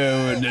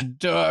ago in the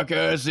dark,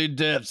 icy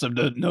depths of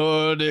the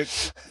Nordic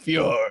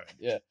fjord.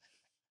 Yeah,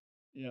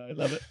 I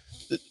love it.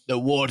 The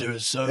water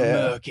is so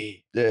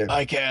murky. Yeah.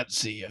 I can't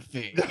see a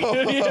thing.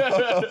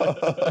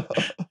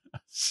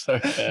 So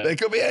there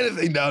could be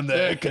anything down there.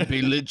 There could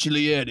be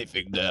literally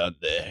anything down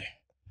there.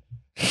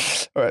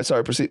 All right,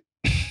 sorry, proceed.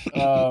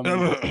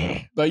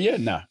 But yeah,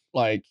 no.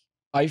 Like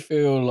I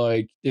feel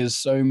like there's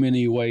so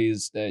many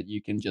ways that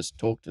you can just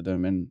talk to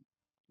them, and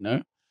you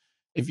know,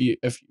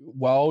 if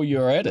while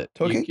you're at it,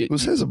 talking. Who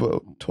says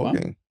about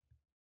talking?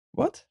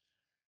 What?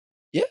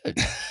 Yeah,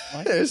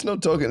 there's no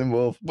talking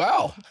involved.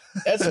 Wow,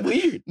 that's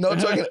weird. No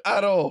talking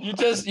at all.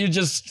 You're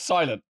just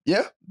silent.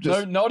 Yeah,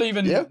 just, not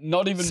even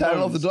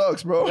silent of the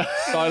dogs, bro.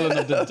 Silent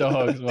of the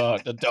dogs, wow,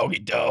 the doggy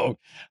dog.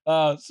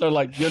 So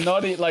like you're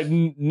not like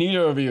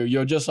neither of you.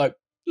 You're just like,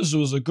 this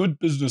was a good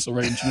business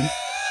arrangement.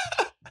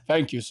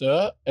 Thank you,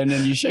 sir. And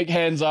then you shake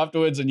hands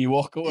afterwards and you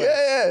walk away.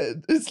 Yeah,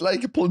 it's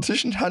like a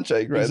politician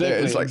handshake right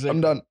there. It's like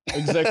I'm done.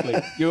 Exactly.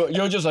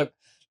 You're just like,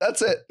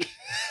 that's it.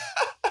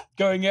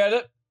 Going at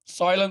it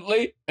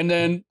silently, and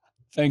then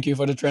thank you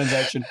for the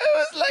transaction. It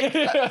was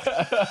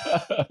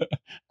like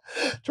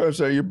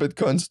transfer your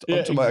bitcoins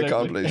onto my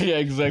account, please. Yeah,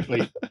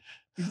 exactly.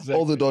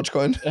 All the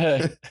Dogecoin.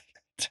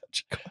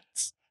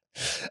 Dogecoins.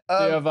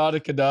 The Avada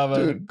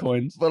Kedavra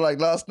coins. But like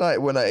last night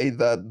when I ate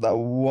that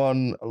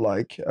one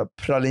like a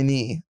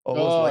pralini,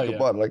 almost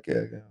like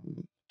a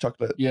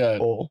chocolate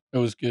ball. It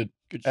was good.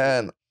 Good shit.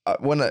 And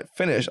when I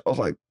finished, I was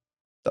like,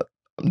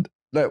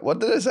 no, what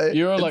did I say?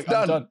 You were like,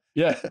 I'm done.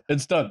 Yeah,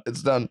 it's done.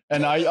 It's done.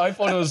 And I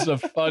thought it was the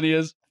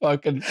funniest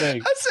fucking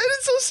thing. I said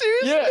it so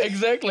seriously. Yeah,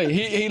 exactly.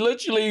 He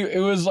literally, it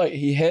was like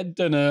he had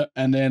dinner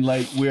and then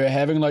like we were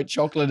having like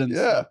chocolate and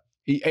stuff.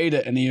 He ate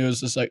it and he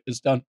was just like, it's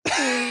done.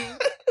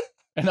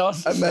 And I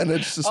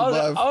managed to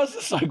survive. I was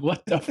just like,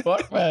 what the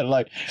fuck, man?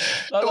 Like,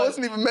 it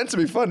wasn't even meant to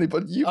be funny,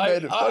 but you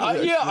made it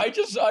funny. I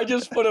just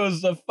thought it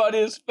was the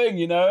funniest thing,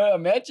 you know.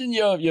 Imagine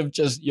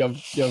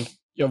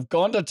you've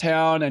gone to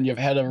town and you've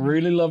had a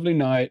really lovely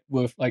night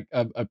with like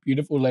a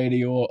beautiful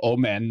lady or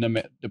man,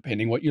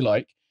 depending what you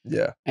like.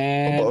 Yeah.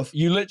 And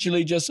you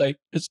literally just say,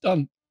 it's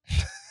done.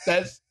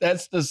 That's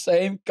the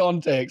same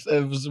context.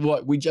 It was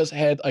what we just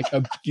had, like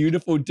a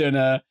beautiful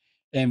dinner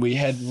and we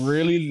had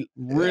really,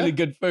 really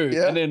good food.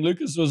 Yeah. And then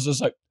Lucas was just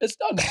like, it's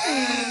done.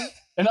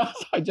 And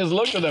I just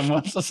looked at him. I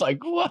was just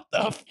like, what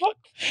the fuck?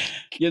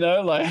 You know,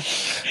 like,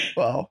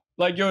 wow.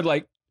 Like you're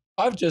like,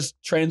 I've just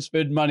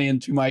transferred money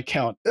into my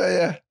account.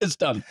 Yeah. It's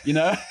done, you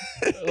know?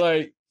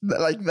 Like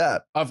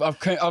that.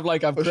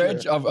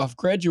 I've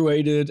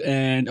graduated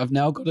and I've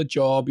now got a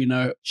job, you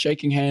know,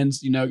 shaking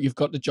hands, you know, you've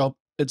got the job.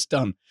 It's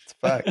done. It's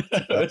a fact.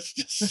 It's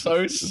just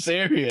so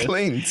serious.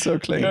 Clean, so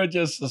clean. You're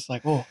just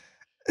like, oh.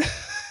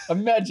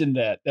 Imagine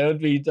that. That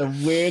would be the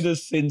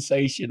weirdest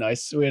sensation, I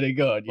swear to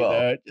God, you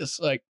know? Just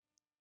like,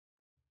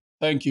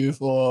 thank you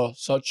for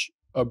such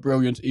a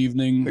brilliant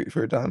evening. Thank you for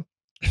your time.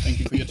 Thank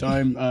you for your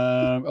time.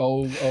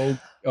 I'll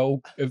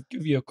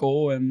give you a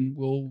call and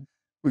we'll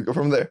go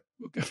from there.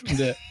 We'll go from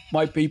there.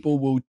 My people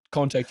will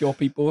contact your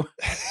people.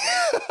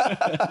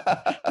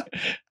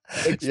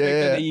 Expect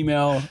an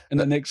email in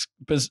the next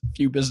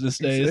few business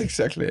days.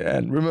 Exactly.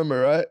 And remember,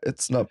 right?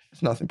 It's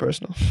nothing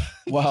personal.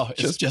 Wow,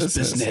 it's just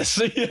business.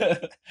 Yeah.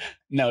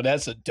 No,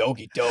 that's a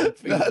doggy dog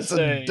thing. That's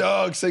a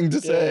dog thing to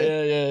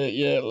say.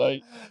 Yeah.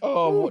 Like,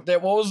 what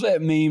was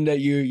that meme that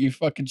you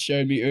fucking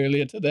showed me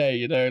earlier today?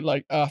 You know,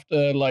 like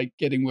after like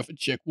getting with a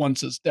chick,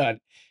 once it's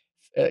done,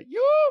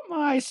 You're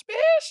my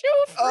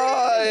special friend.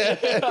 Oh,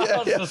 yeah, I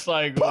was yeah. just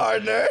like,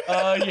 Partner.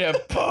 oh, yeah,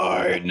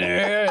 partner.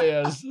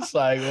 Yeah, it's just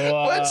like,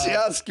 wow. When she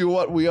asks you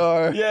what we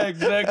are. Yeah,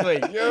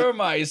 exactly. You're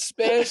my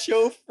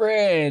special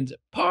friend,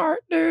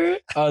 partner.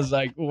 I was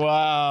like,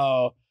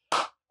 wow.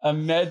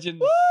 Imagine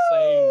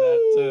saying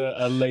that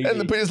to a lady. And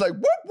the police like,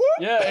 whoop, whoop.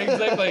 Yeah,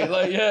 exactly.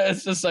 Like, yeah,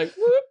 it's just like,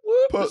 whoop,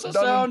 whoop. It's the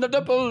sound of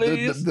the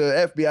police.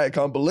 The FBI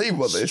can't believe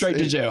what they Straight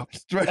say. to jail.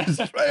 Straight to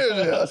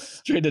jail.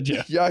 Straight to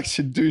jail. You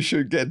actually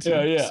should get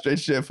straight to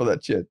jail for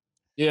that shit.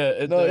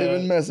 Yeah. Not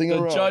even messing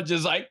around. The judge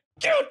is like,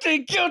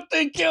 guilty,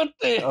 guilty,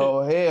 guilty.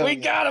 Oh, hell. We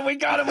got him, we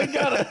got him, we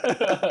got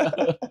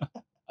him.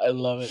 I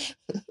love it.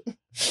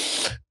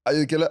 Are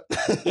you the killer?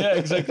 Yeah,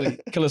 exactly.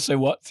 Killer say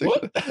what?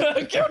 What?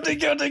 Guilty,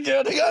 guilty,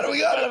 guilty. We got him,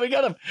 we got him. We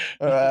got him.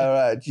 All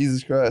right.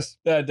 Jesus Christ.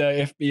 The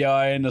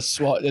FBI and the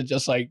SWAT, they're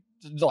just like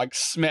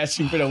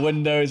smashing through the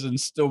windows and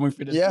storming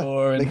through the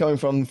door. And, they're coming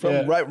from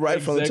right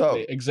from the top.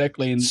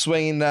 Exactly. And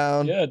swinging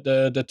down. Yeah,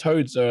 the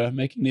toads are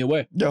making their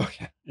way.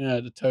 Okay. Yeah,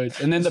 the toads.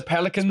 And then the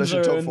pelicans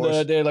Special are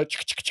in they're like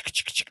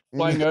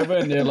flying over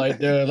and they're like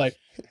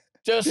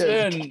just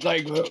in,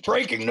 like,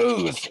 breaking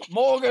news.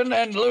 Morgan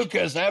and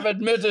Lucas have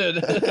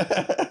admitted.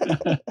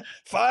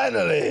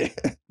 Finally.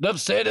 They've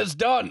said it's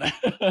done.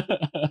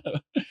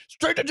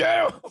 Straight to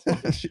jail.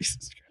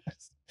 Jesus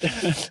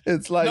Christ.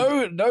 It's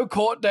like no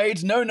court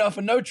dates, no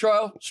nothing, no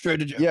trial, straight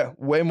to jail. Yeah,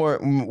 way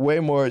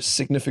more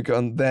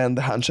significant than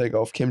the handshake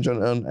of Kim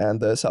Jong Un and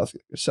the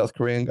South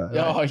Korean guy. Right?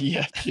 Oh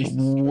yeah, Jesus.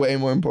 Way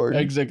more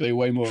important. Exactly,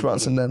 way more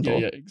transcendental.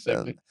 Yeah,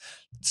 exactly.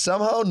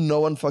 Somehow, no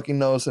one fucking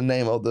knows the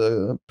name of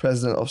the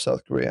president of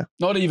South Korea.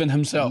 Not even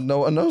himself. No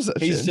one knows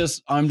that. He's shit.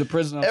 just, I'm the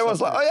president.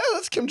 Everyone's like, oh yeah,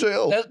 that's Kim Jong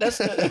Il.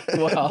 That's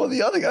wow. Well,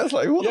 the other guy's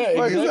like, what the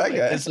fuck is that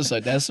guy? It's just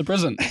like, that's the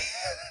president.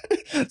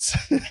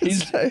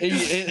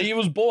 He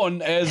was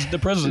born as the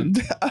president.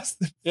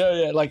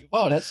 Yeah, like,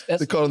 wow, that's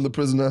they call him the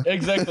prisoner.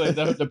 Exactly,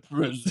 the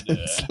president.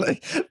 It's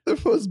like the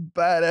most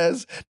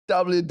badass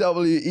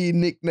WWE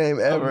nickname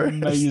ever.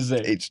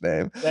 Amazing. Stage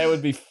name. That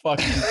would be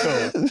fucking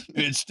cool.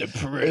 It's the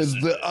president.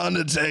 It's the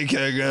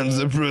Undertaker against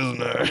the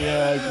prisoner.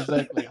 Yeah,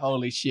 exactly.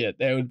 Holy shit.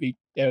 That would be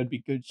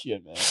good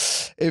shit, man.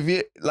 If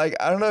you like,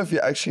 I don't know if you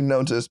actually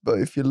noticed, but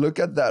if you look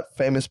at that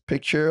famous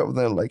picture of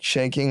them like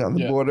shaking on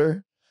the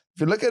border,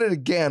 if you look at it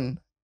again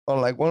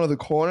on like one of the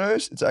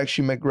corners, it's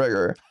actually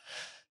McGregor.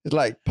 It's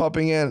like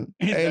popping in.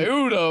 He's like,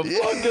 who the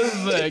fuck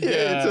is that guy?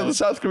 Yeah, to the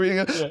South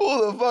Korean guy.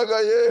 Who the fuck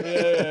are you?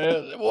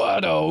 Yeah,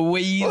 what a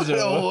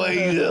weasel. What a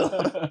weasel.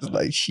 It's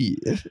like, shit.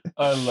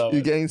 I love it.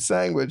 You're getting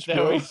sandwiched, that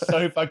bro. was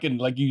so fucking,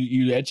 like,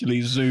 you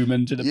actually zoom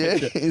into the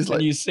picture he's like,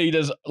 and you see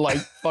this, like,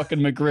 fucking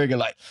McGregor,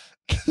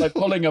 like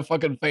pulling a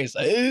fucking face.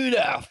 Like, who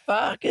the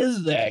fuck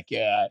is that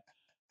guy?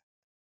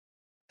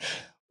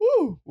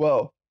 Woo.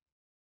 Well,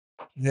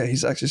 yeah,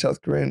 he's actually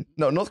South Korean.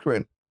 No, North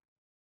Korean.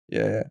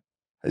 Yeah.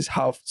 He's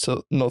half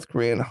North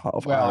Korean,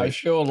 half Irish.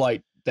 I feel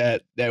like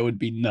that would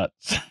be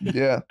nuts.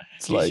 Yeah.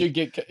 It's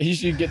he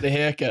should get the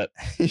haircut.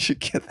 He should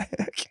get the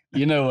haircut.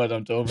 You know what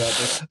I'm talking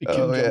about. The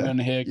Kim Jong-un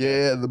haircut.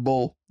 Yeah, the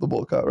bull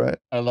cut, right?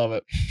 I love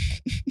it.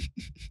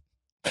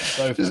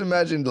 So just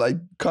imagine like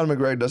Conor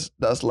McGregor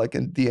does like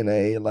a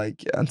DNA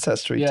like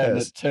ancestry test. And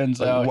it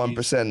turns like out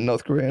 1%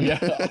 North Korean. Yeah.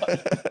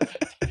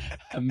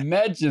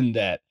 Imagine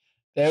that.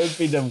 That would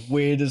be the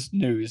weirdest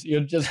news.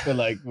 You'd just be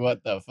like,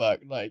 what the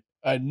fuck? Like,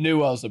 I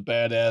knew I was a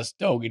badass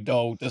doggy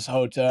dog this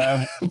whole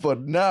time.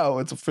 But now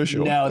it's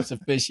official. Now it's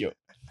official.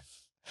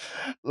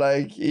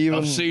 Like, even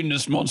I've seen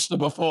this monster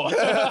before.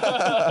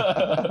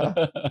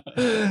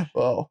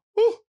 Well.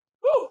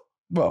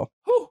 Well.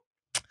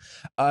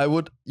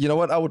 You know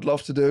what I would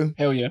love to do?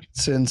 Hell yeah.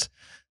 Since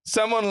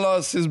someone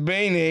lost his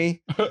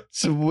beanie,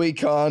 so we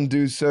can't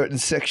do certain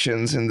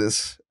sections in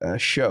this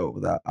show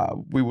that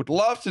we would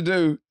love to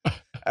do,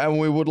 and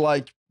we would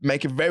like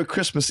make it very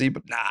Christmassy,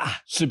 but nah.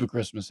 Super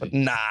Christmassy. But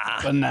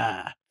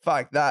nah.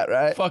 Fuck that,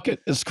 right? Fuck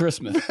it, it's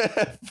Christmas.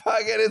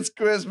 Fuck it, it's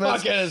Christmas.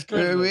 Fuck it, it's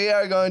Christmas. We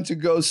are going to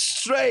go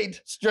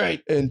straight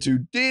into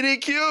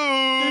DDQ.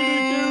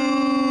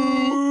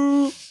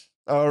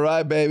 All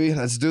right, baby,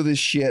 let's do this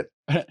shit.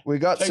 We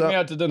got Take me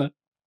out to dinner.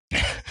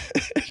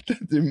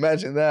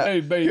 Imagine that.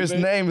 Hey, baby. His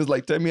name is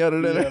like, take me out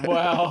to dinner. Yeah,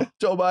 wow.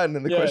 Joe Biden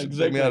in the question, exactly.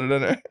 take me out to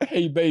dinner.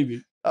 Hey,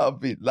 baby. I'll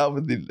be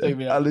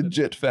a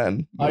legit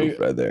fan right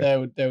there.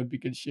 That would be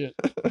good shit.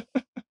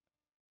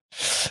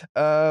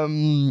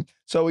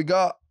 So we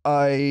got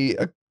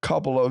a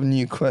couple of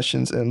new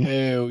questions in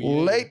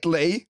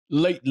lately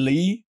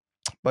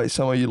by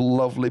some of you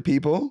lovely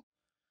people.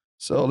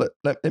 So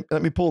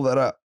let me pull that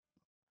up.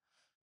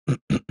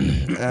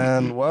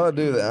 And while I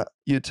do that,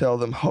 you tell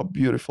them how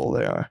beautiful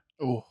they are.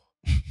 Oh,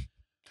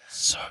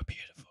 so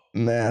beautiful,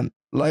 man!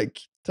 Like,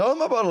 tell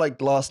them about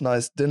like last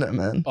night's dinner,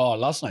 man. Oh,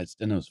 last night's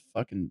dinner was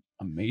fucking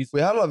amazing.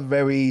 We had a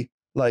very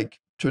like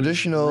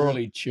traditional,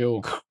 really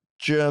chill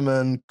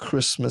German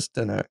Christmas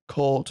dinner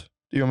called.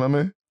 Do you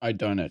remember? I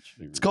don't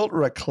actually. It's called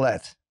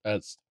raclette.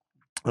 And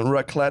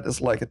raclette is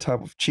like a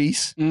type of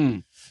cheese.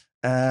 Mm.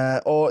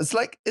 Or it's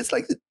like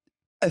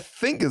I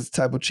think it's a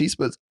type of cheese,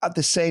 but it's at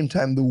the same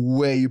time the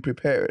way you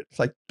prepare it. It's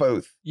like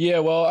both. Yeah,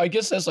 well, I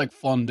guess that's like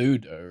fondue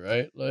though,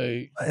 right?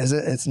 Like, is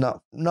it? It's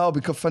not. No,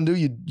 because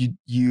fondue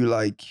you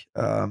like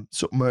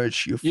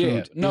submerge your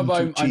food. No,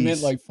 but I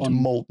meant like into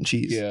molten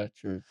cheese. Yeah,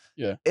 true.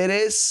 Yeah, it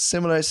is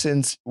similar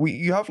since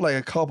you have like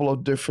a couple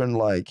of different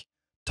like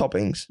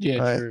toppings. Yeah,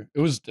 right? true. It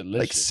was delicious.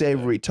 Like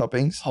savory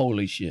toppings.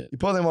 Holy shit! You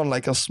put them on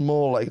like a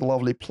small, like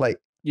lovely plate.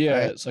 Yeah,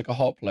 right? it's like a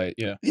hot plate.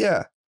 Yeah.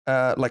 Yeah.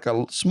 Like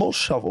a small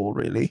shovel,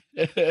 really.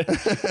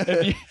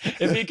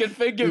 if you can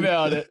think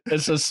about it,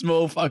 it's a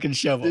small fucking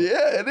shovel.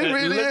 Yeah, it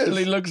really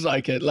literally looks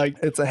like it. Like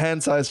it's a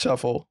hand-sized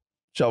shovel.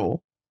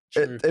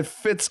 It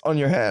fits on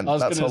your hand. I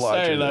was going to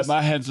say, like,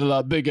 my hand's a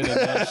lot bigger than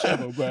that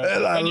shovel, bro.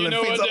 And you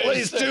know what? At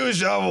least 2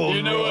 shovels.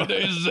 You know what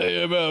they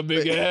say about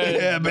big hands?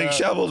 Yeah, big bro.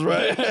 shovels,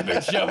 right?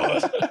 Big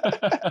shovels.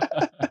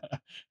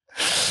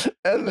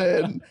 And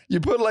then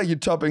you put like your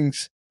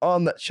toppings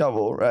on that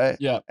shovel, right?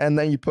 Yeah. And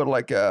then you put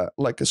like a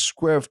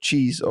square of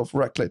cheese, of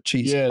raclette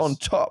cheese on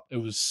top. It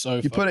was so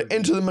You put it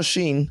into the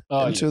machine,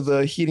 into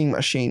the heating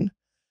machine,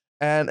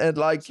 and it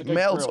like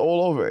melts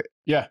all over it.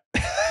 Yeah.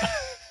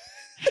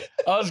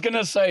 I was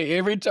gonna say,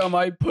 every time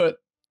I put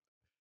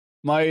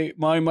my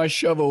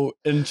shovel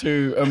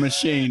into a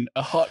machine,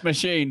 a hot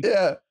machine,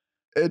 yeah,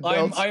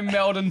 I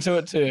melt into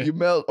it too. You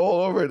melt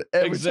all over it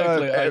every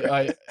time.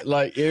 I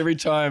like every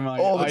time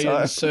I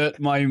insert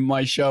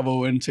my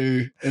shovel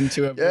into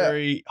a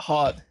very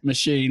hot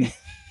machine,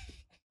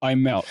 I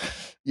melt.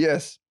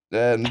 Yes,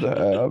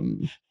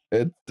 and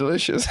it's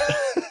delicious.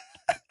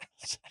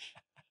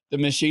 The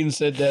machine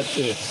said that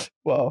too.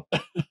 Wow,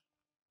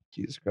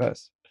 Jesus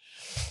Christ.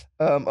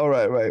 All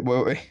right.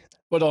 Wait.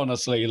 But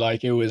honestly,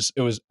 like it was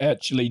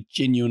actually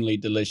genuinely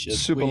delicious.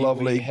 Super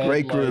lovely,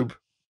 great group.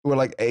 We're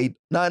like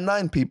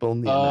 9 people in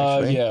the end.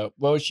 Actually. Yeah.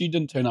 Well, she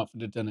didn't turn up for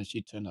the dinner.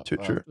 She turned up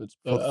afterwards.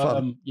 For the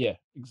fun. Yeah,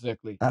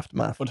 exactly.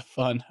 Aftermath for the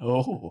fun.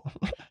 Oh.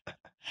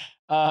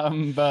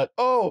 But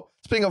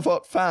speaking of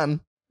hot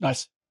fan,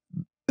 nice.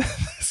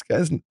 This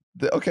guy's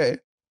okay.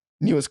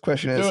 Newest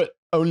question is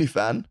only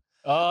fan.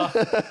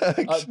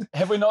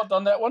 Have we not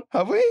done that one?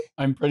 Have we?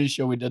 I'm pretty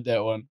sure we did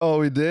that one. Oh,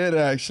 we did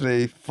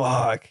actually.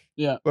 Fuck.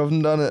 Yeah. We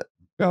haven't done it.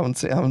 We haven't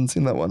seen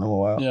that one in a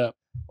while. Yeah.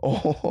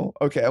 Oh,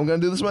 okay. I'm gonna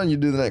do this one. You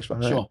do the next one.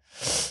 Right? Sure.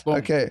 Boom.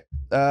 Okay.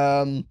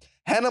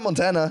 Hannah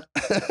Montana.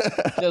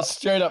 Just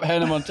straight up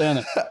Hannah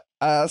Montana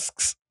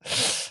asks,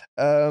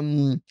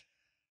 do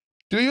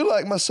you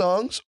like my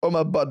songs or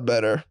my butt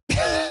better?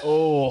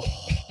 Oh.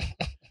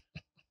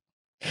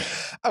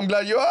 I'm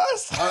glad you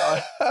asked.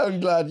 I'm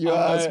glad you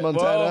asked,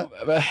 Montana.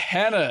 Well,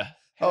 Hannah.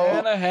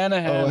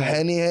 Hannah. Oh,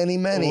 Henny,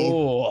 Manny.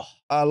 Oh.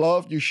 I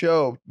loved your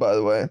show, by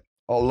the way.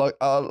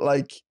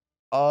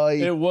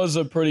 It was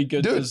a pretty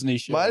good Disney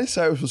show. Miley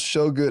Cyrus was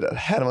so good at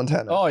Hannah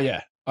Montana. Oh,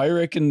 yeah. I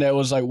reckon that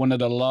was like one of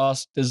the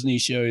last Disney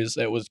shows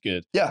that was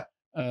good. Yeah.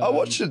 I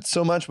watched it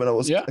so much when I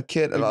was a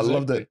kid, and I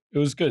loved it. It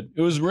was good.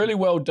 It was really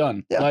well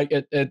done. Yeah. Like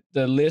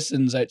the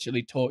lessons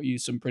actually taught you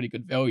some pretty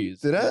good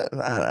values. Did it?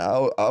 I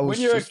was when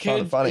you're a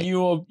kid, funny.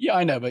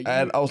 I know, but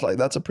I was like,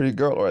 that's a pretty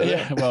girl right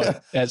there. Yeah,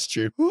 well, that's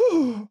true.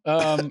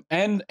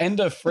 And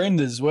a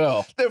friend as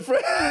well. Their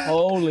friend.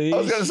 Holy. I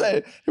was gonna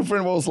say your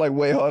friend was like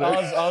way hotter.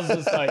 I was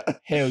just like,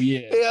 hell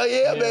yeah. Hell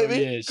yeah,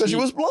 baby. Because she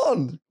was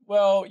blonde.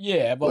 Well,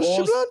 yeah, but was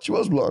she blonde? She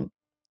was blonde.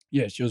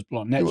 Yeah, she was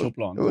blonde, natural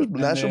blonde. It was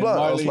natural blonde.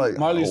 I was like,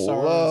 Miley Cyrus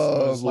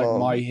was like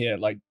my hair,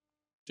 like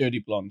dirty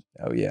blonde.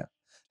 Oh yeah,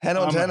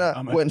 Hannah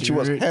Montana. When she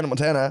was Hannah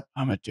Montana,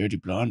 I'm a dirty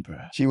blonde, bro.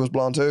 She was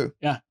blonde too.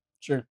 Yeah,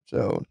 sure.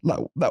 So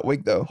that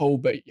wig though, whole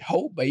baby.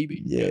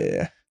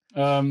 Yeah.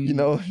 You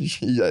know,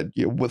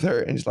 you're with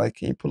her, and she's like,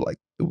 "Can you put like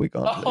the wig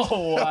on?"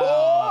 Oh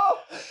wow.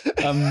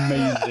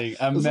 Amazing.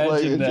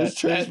 Imagine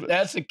that.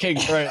 That's a king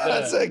right there.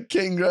 That's a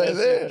king right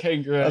there.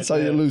 That's how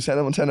you lose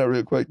Hannah Montana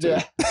real quick too.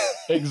 Yeah,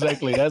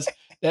 exactly.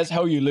 That's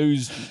how you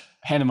lose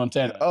Hannah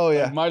Montana. Oh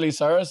yeah. Like Miley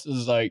Cyrus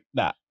is like,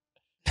 nah.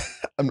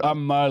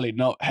 I'm Miley,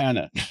 not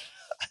Hannah.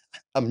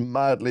 I'm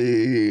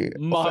mildly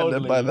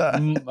offended by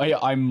that. Yeah,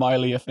 I'm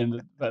mildly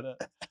offended by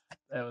that.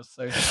 That was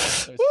so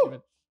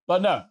stupid.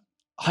 But no,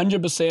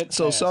 100%.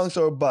 So songs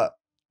or butt?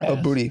 Or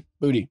booty?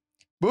 Booty.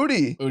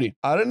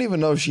 I don't even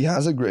know if she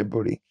has a great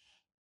booty.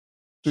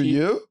 Do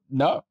you?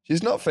 No.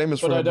 She's not famous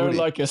for her booty. But I don't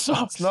like her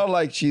songs. It's not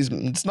like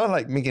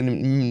Nicki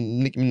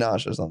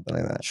Minaj or something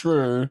like that.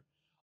 True.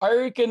 I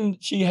reckon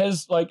she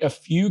has like a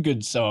few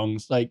good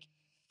songs. Like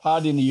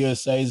Party in the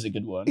USA is a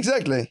good one.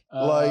 Exactly.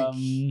 Like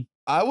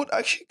I would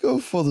actually go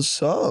for the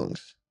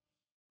songs.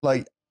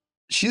 Like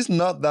she's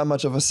not that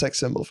much of a sex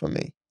symbol for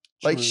me.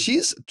 True. Like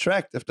she's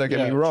attractive, don't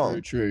get me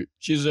wrong. True.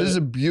 This is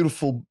a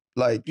beautiful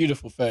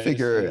face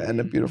figure and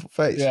a beautiful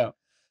face. Yeah.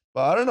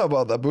 But I don't know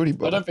about that booty.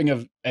 I don't think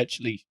I've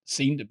actually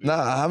seen the booty.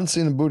 Nah, I haven't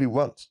seen the booty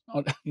once.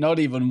 Not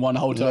even one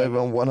whole time. Not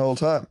even one whole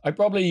time. I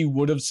probably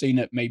would have seen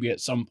it maybe at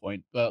some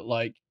point, but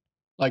like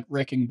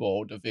Wrecking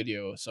Ball, the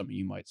video or something,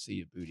 you might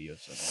see a booty or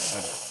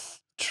something.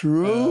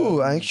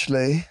 True,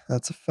 actually.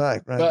 That's a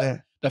fact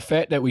there. The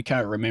fact that we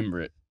can't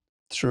remember it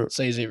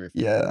says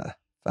everything. Yeah,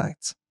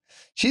 facts.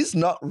 She's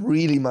not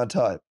really my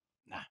type.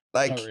 Nah.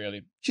 Like, Not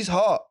really. she's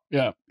hot.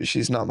 Yeah. But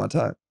she's not my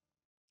type.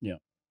 Yeah.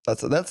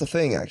 That's a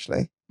thing,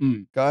 actually.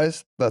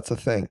 Guys, that's a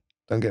thing.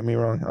 Don't get me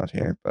wrong out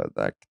here, but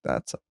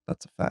that's a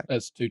fact.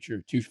 That's too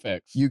true. Two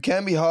facts. You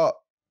can be hot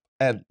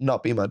and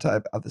not be my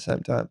type at the same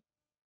time.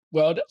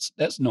 Well,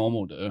 that's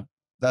normal, though.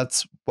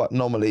 That's what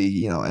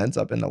normally, ends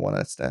up in a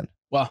one-night stand.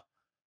 Wow.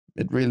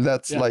 It really,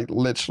 that's like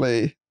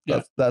literally,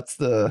 that's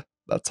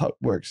how it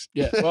works.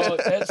 Yeah, well,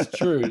 that's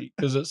true,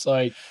 because it's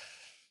like...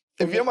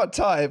 If you're my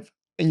type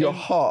and you're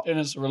hot... And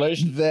it's a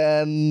relationship.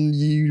 Then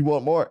you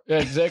want more. Yeah,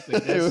 exactly.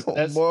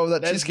 That's more of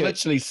that that's cheesecake.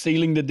 Literally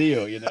sealing the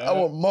deal, I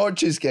want more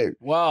cheesecake.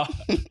 Wow.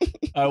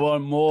 I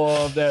want more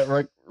of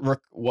that,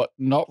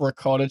 not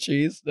ricotta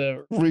cheese.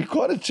 The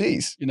ricotta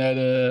cheese?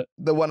 The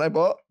one I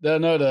bought?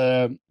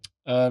 The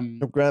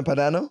Grand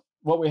Padano?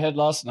 What we had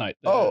last night.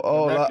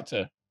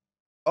 Raclette.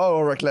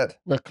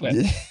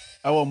 Raclette. Yeah.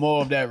 I want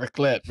more of that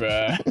raclette,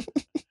 bro.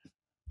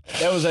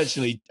 That was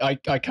actually, I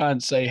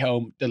can't say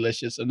how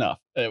delicious enough.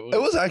 It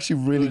was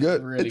actually really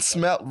good. Really it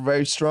smelled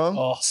very strong.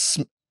 Oh.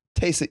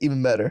 Tasted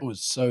even better. It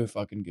was so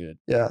fucking good.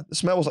 Yeah, the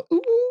smell was like,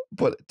 ooh,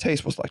 but the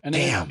taste was like, and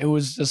damn. It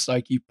was just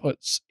like you put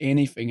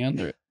anything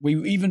under it. We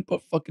even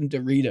put fucking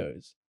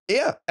Doritos.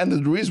 Yeah, and the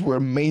Doritos were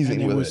amazing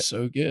with it. It was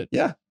so good.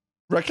 Yeah.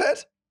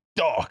 Raclette?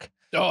 Dog.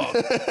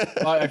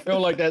 I feel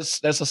like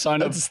that's a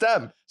sign of... That's a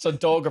stamp. It's a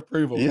dog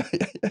approval. Yeah.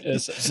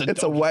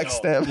 It's a wax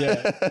stamp.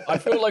 Yeah. I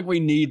feel like we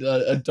need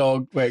a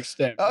dog wax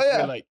stamp. Oh,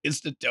 yeah. Like,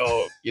 it's the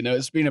dog.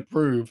 It's been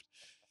approved.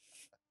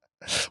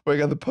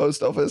 Working at the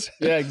post office.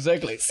 Yeah,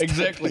 exactly.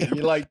 Exactly.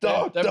 You're like,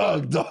 dog.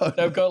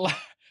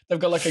 They've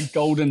got like a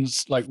golden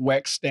like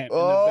wax stamp in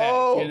the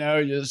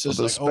back. It's just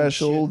the like,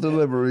 special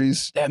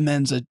deliveries. That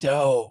man's a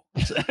dog.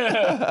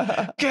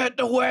 Get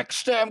the wax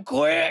stamp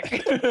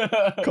quick.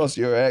 Cost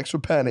you an extra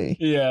penny.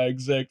 Yeah,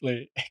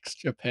 exactly.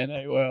 Extra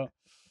penny. Well,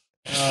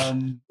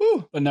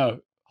 but no,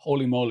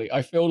 holy moly!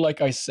 I feel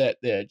like I sat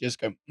there just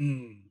going,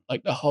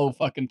 like the whole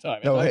fucking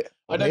time.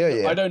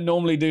 I don't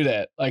normally do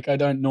that. Like I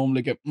don't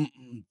normally go,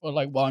 or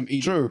like while I'm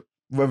eating. True.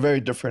 We're very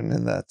different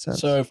in that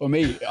sense. So for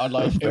me, I'd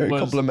like very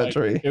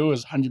complimentary. Like, it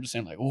was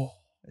 100% like, oh,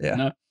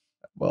 yeah.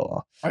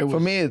 Well, for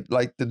me, it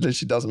literally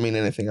doesn't mean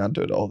anything. I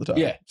do it all the time.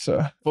 Yeah.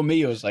 So for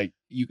me, it was like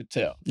you could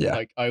tell. Yeah.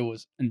 Like I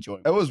was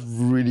enjoying. It was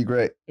really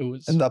great. It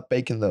was, and that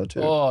bacon though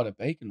too. Oh, the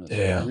bacon was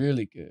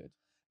really good.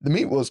 The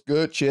meat was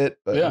good, shit,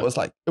 but it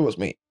was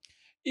meat.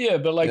 Yeah,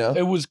 but like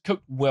it was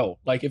cooked well.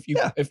 Like if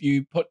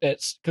you put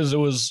that, because it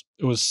was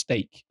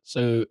steak,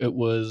 so it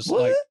was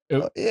like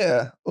it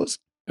was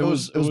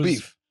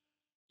beef.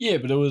 Yeah,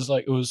 but it was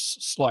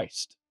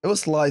sliced. It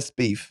was sliced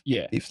beef.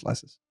 Yeah. Beef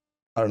slices.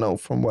 I don't know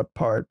from what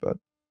part, but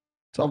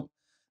it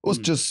was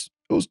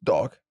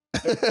dog.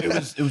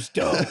 It was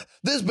dog.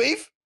 This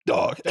beef?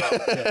 Dog.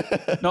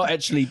 Yeah. Not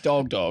actually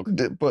dog,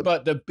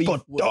 but the beef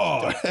was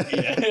dog.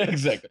 Yeah,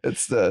 exactly.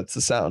 It's the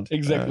sound.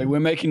 Exactly. We're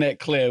making that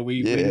clear.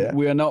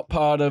 We are not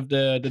part of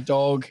the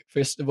dog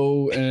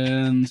festival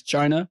in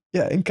China.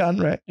 Yeah, in Cannes,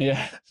 right?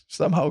 Yeah.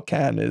 Somehow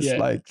Cannes is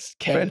like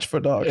French for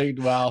dog.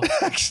 Wow.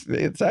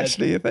 It's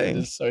actually a thing.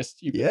 It's so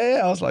stupid.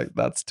 Yeah, I was like,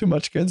 that's too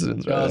much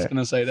coincidence, right? I was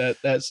gonna say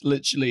that's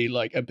literally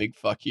like a big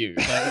fuck you.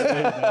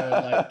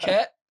 Like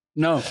cat?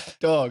 No,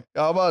 dog.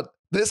 How about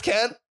this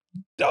can?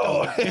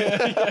 Dog.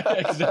 Yeah,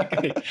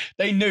 exactly.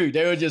 They knew.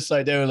 They were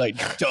like,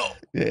 dog.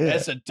 Yeah.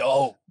 That's a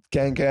dog.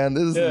 Can.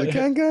 This is the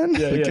can.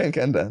 Yeah, the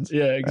can dance.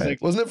 Yeah, exactly.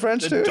 Right. Wasn't it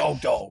French too?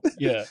 Dog.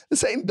 Yeah. The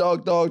same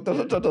dog. Dog.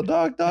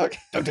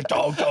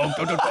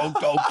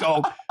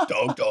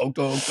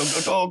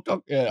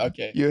 Yeah,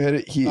 okay. You heard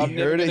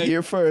it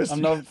here first.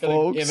 I'm not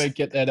gonna ever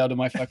get that out of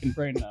my fucking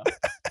brain now.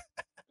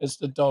 It's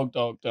the dog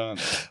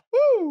dance.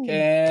 Woo!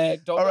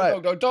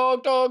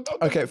 Dog.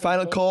 Okay,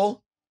 final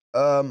call.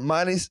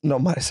 Miley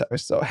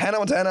Cyrus. So Hannah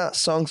Montana,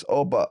 songs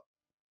or but?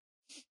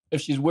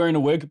 If she's wearing a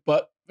wig,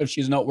 but if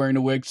she's not wearing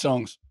a wig,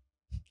 songs.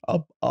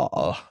 I'll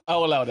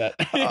allow that.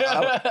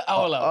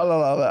 I'll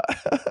allow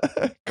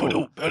that.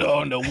 Cool. Put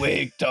on the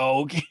wig,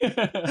 dog.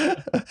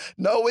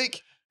 No wig,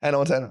 Hannah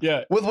Montana.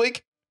 Yeah. With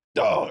wig,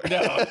 dog.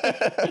 No.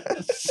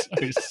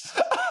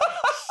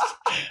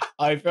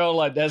 I felt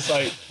like that's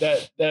like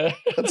that.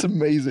 That's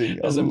amazing.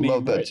 I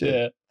love that shit.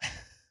 Yeah.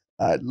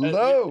 I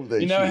love that.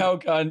 You know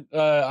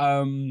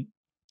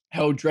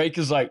how Drake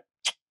is like,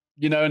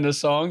 in the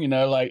song,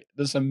 like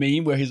there's a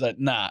meme where he's like,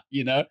 nah,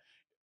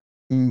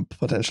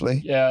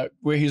 potentially. Yeah,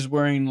 where he's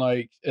wearing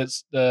like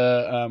it's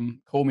the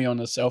 "Call Me on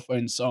a Cell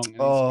Phone" song,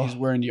 and he's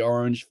wearing the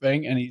orange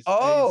thing, and he's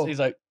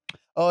like,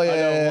 oh yeah, I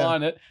don't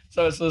want it.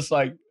 So it's just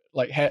like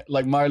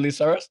Miley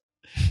Cyrus,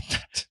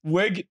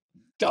 wig,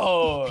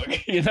 dog,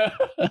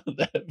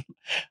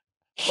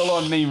 full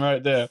on meme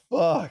right there.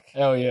 Fuck,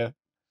 hell yeah.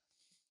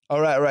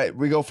 All right.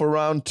 We go for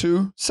round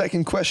 2.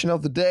 Second question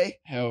of the day.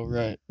 Hell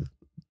right.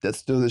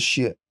 Let's do this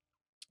shit.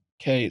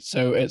 Okay,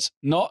 so it's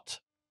not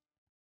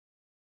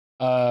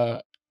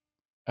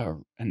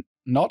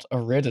not a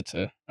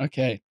Redditor.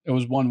 Okay, it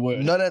was one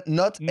word. Not a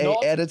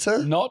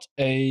editor? Not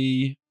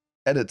a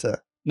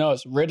editor. No,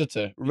 it's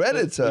Redditor.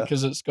 Redditor?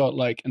 Because it's got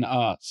like an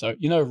R. So,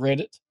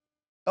 Reddit?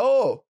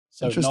 Oh,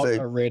 so interesting.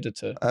 Not a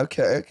Redditor.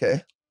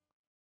 Okay.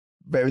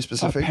 very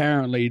specific?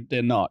 Apparently,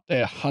 they're not.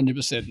 They're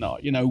 100%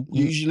 not. You know,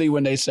 usually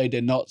when they say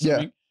they're not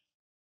something,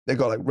 they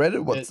go like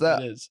Reddit. What's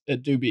that? It is.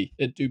 It do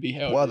be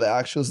held. What the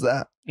actual is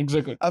that?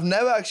 Exactly. I've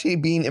never actually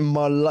been in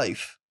my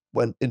life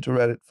went into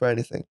Reddit for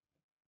anything.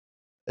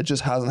 It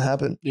just hasn't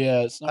happened.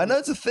 Yeah, it's not. I know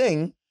it's a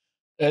thing.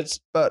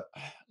 But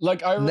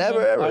like I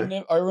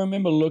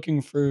remember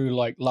looking through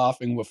like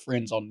laughing with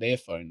friends on their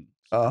phone.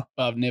 But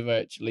I've never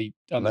actually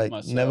done it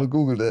myself. Never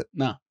Googled it.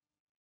 Nah,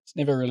 it's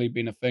never really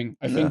been a thing.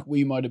 I think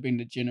we might have been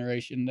the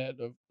generation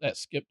that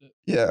skipped it.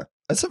 Yeah,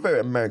 it's a very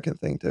American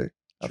thing too.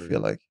 True. I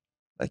feel like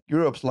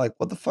Europe's like,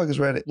 what the fuck is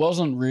Reddit?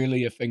 Wasn't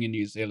really a thing in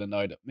New Zealand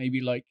either.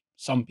 Maybe like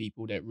some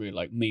people that really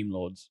like meme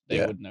lords,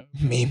 they would know.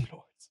 Meme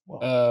lords.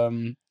 Wow.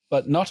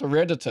 But not a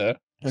Redditor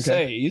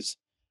says,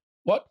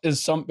 what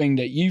is something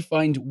that you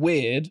find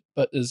weird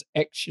but is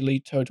actually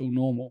totally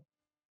normal?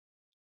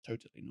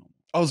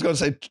 I was going to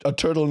say a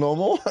turtle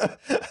normal.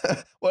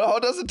 Well, how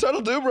does a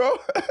turtle do, bro?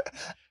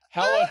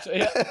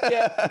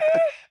 Yeah.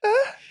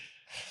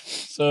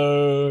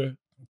 So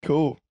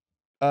cool.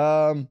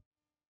 It's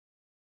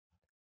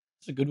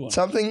a good one.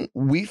 Something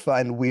we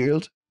find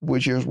weird,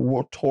 which is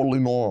totally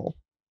normal.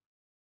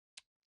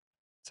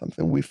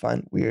 Something we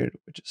find weird,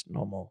 which is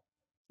normal.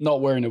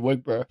 Not wearing a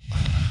wig, bro.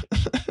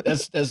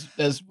 That's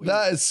weird.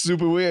 That is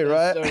super weird,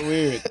 right? So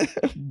weird.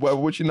 Why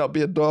would she not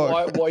be a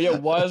dog?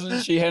 Why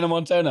isn't she Hannah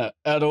Montana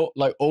at all,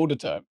 like all the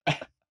time?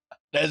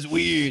 That's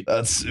weird.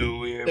 That's so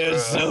weird.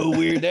 That's so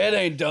weird. That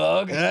ain't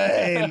dog.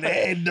 That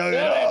ain't dog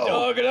at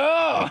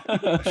all. That ain't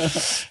dog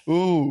at all.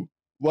 Ooh,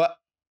 what?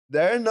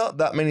 There are not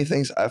that many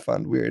things I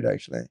find weird,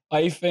 actually.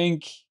 I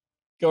think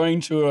going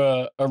to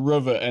a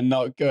river and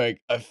not going,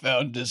 I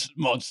found this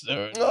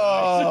monster.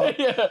 Oh,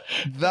 yeah.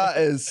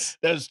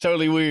 That's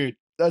totally weird.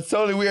 That's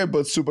totally weird,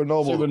 but super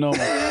normal. Super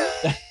normal.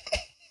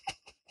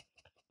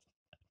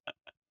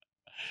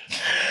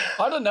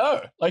 I don't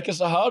know. Like, it's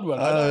a hard one.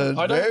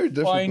 I don't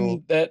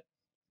find that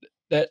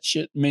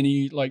shit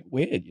many like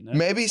weird, you know?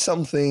 Maybe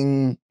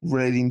something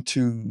relating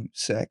to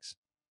sex.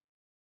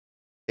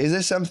 Is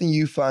there something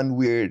you find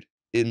weird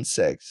in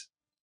sex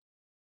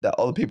that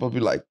other people be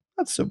like,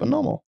 that's super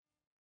normal?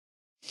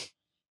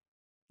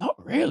 Not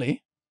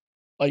really.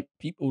 Like,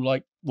 people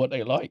like what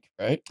they like,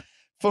 right?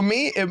 For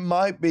me, it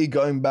might be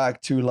going back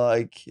to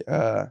like,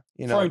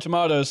 throwing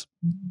tomatoes.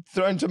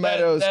 Throwing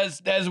tomatoes.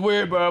 That's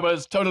weird, bro, but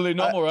it's totally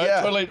normal, right?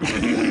 Yeah. Totally.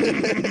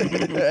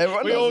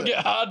 We all get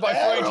hard by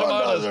throwing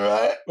tomatoes,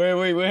 right?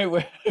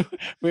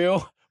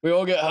 We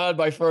all get hard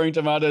by throwing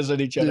tomatoes at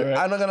each other. Right?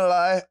 I'm not gonna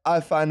lie, I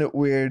find it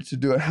weird to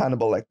do a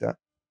Hannibal Lecter.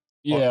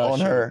 Yeah,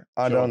 on her.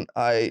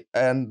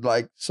 And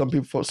like some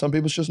people,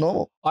 it's just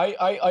normal.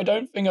 I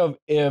don't think I've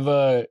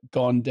ever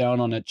gone down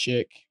on a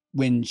chick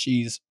when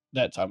she's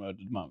that time of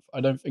the month.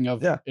 I don't think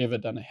I've ever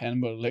done a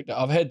Hannibal Lecter.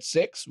 I've had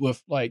sex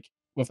with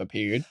a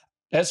period.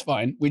 That's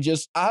fine.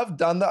 I've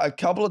done that a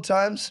couple of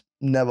times.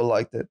 Nenever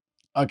liked it.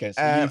 Okay,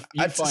 so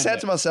I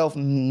said to myself,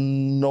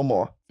 no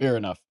more. Fair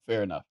enough.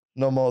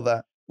 No more of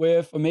that.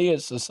 Where for me,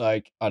 it's just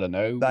like, I don't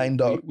know. Dying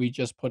dog. We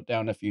just put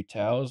down a few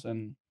towels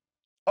and.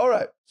 All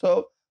right,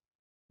 so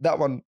that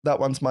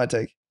one's my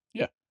take.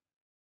 Yeah.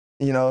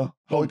 You know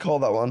how we call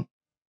that one?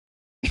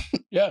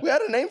 Yeah. We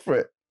had a name for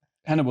it.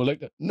 Hannibal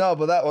Lecter. No,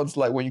 but that one's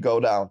like when you go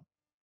down.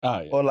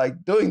 Oh, yeah. Or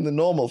like doing the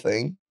normal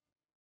thing.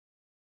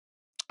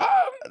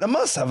 That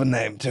must have a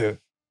name too.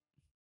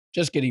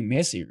 Just getting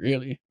messy,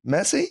 really.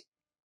 Messy?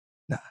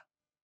 Nah.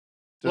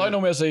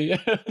 Lionel Messi.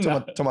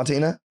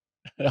 Tomatina?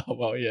 Oh,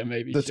 well, yeah,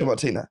 maybe. The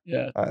Tomatina.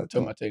 Yeah, all right,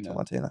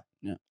 Tomatina.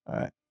 Yeah. All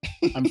right.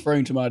 I'm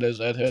throwing tomatoes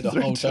at her the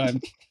whole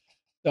time.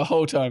 The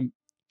whole time.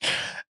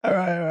 All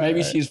right.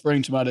 Maybe she's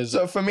throwing tomatoes.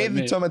 So for me,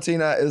 the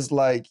Tomatina is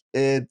like,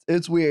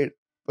 it's weird,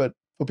 but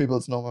for people,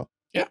 it's normal.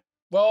 Yeah.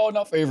 Well,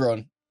 not for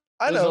everyone.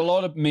 There's a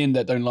lot of men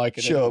that don't like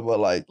it. Sure, but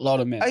like a lot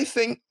of men. I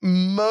think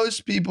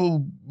most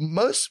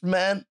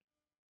men,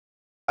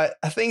 I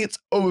think it's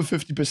over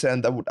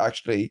 50% that would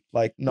actually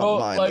like not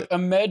mind like, it.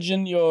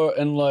 Imagine you're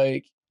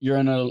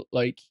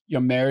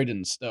married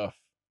and stuff.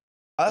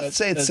 I'd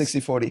say it's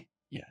 60-40.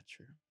 Yeah,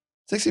 true.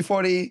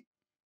 60-40,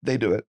 they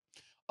do it.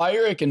 I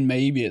reckon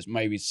maybe it's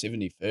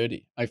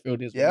 70-30. I feel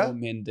there's more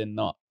men than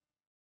not.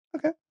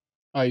 Okay.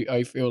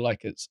 I feel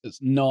like it's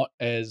not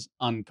as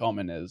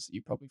uncommon as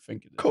you probably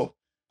think it is. Cool.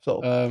 So,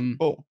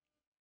 well,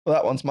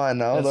 that one's mine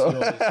now,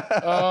 though.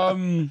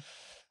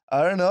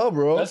 I don't know,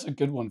 bro. That's a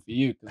good one for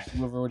you because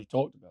we've already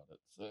talked about it.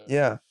 So.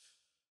 Yeah.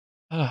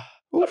 Yeah.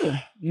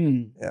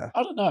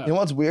 I don't know. You know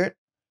what's weird?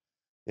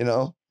 You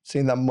know,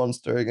 seeing that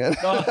monster again.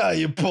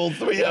 You pulled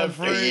 3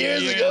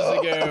 years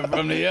ago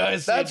from the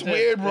ice. That's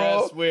weird,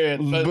 bro. That's weird,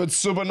 but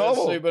super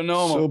normal. Super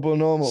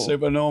normal.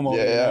 Super normal.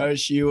 Yeah. You know,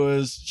 she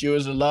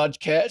was a large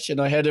catch,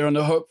 and I had her on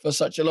the hook for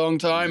such a long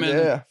time,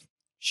 and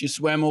she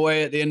swam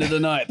away at the end of the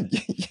night.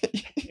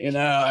 You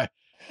know,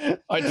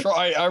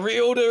 I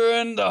reeled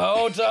her in the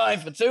whole time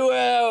for 2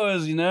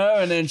 hours, you know,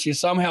 and then she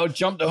somehow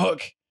jumped the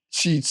hook.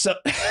 She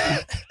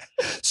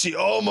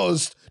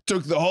almost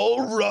took the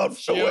whole rod away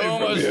from you. She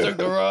almost took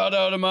the rod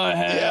out of my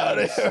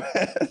hand.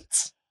 Yeah,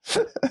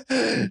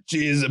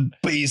 She is a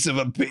piece of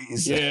a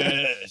piece.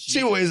 Yeah.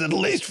 She weighs at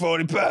least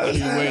 40 pounds.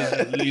 She weighs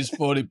at least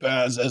 40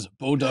 pounds as a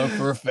bulldog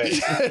for a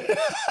face.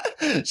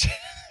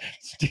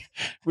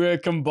 We're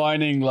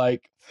combining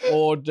like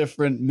 4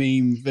 different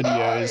meme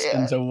videos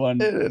into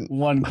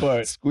one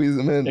quote. Squeeze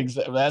them in.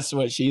 Exactly. That's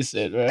what she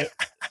said, right?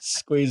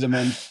 Squeeze them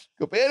in.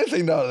 Could be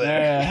anything down there.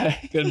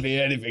 Yeah, could be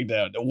anything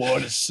down. The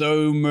water's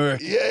so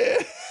murky.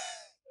 Yeah.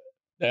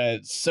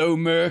 It's so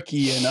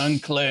murky and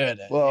unclear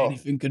that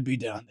anything could be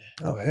down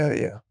there. Oh, hell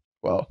yeah.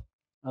 Well,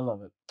 I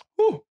love it.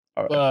 Whew.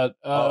 All right. But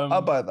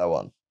I'll buy that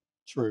one.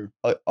 True.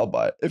 I'll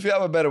buy it. If you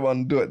have a better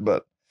one, do it.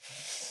 But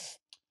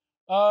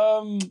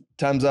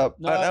time's up.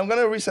 No, I'm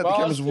gonna reset the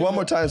cameras one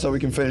more time so we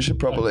can finish it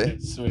properly. Okay,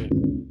 sweet.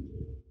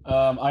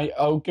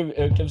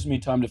 It gives me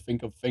time to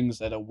think of things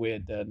that are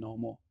weird that are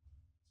normal.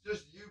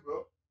 Just you,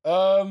 bro.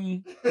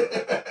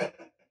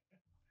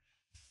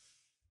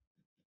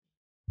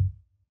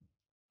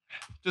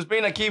 Just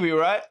being a Kiwi,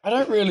 right? I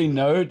don't really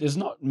know. There's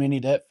not many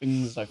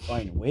things I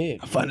find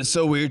weird. I find it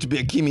so weird to be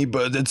a Kiwi,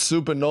 but it's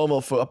super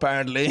normal for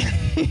apparently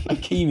a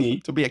Kiwi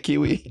to be a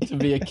Kiwi. To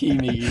be a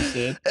Kiwi, you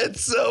said.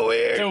 It's so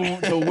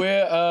weird to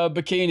wear a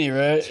bikini,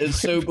 right? It's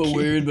super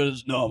weird, but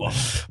it's normal.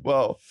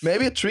 Well,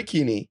 maybe a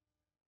trikini.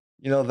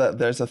 You know that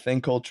there's a thing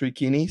called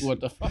trikinis.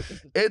 What the fuck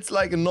is it? It's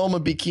like a normal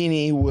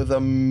bikini with a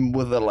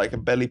like a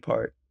belly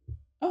part.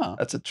 Oh,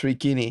 that's a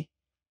trikini.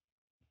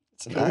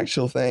 It's an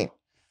actual thing.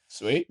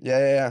 Sweet.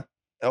 Yeah.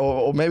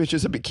 Or maybe it's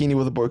just a bikini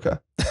with a burqa.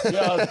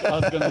 Yeah, I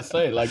was gonna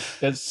say, like,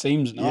 that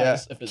seems nice. Yeah,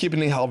 if it's,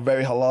 keeping it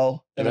very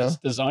halal. If it's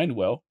designed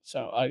well,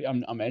 so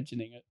I'm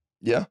imagining it.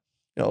 Yeah,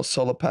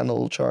 solar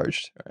panel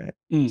charged, right?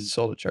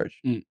 Solar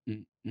charge,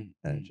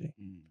 energy,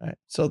 right?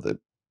 So the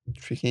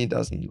trikini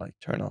doesn't like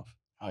turn off.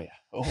 Oh yeah.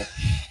 Oh.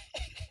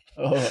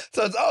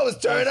 So it's always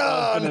turned on.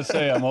 I was gonna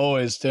say I'm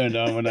always turned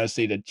on when I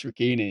see the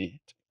trikini.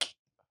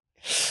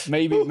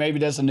 Maybe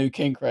that's a new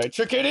kink, right?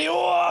 Trikini.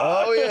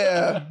 Oh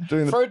yeah.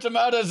 Throw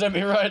tomatoes at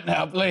me right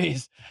now,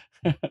 please.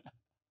 Doing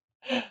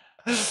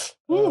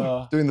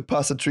the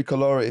pasta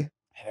tricolore.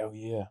 Hell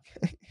yeah.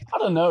 I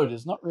don't know.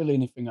 There's not really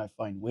anything I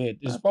find weird.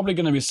 There's probably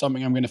going to be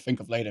something I'm going to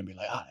think of later and be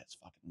like, that's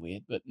fucking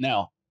weird. But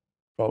now,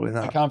 probably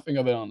not. I can't think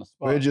of it on the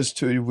spot.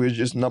 We're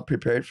just not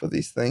prepared for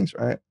these things,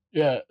 right?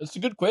 Yeah, it's a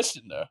good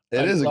question though.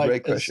 It is a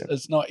great question.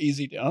 It's not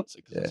easy to answer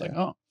because it's like,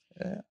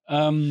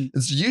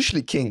 it's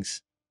usually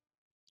kinks.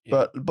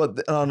 Yeah.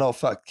 But oh no,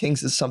 fuck.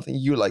 Kinks is something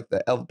you like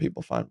that other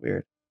people find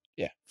weird.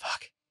 Yeah.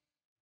 Fuck.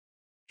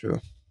 True.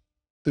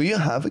 Do you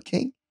have a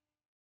kink?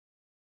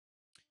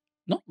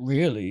 Not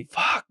really.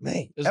 Fuck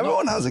me.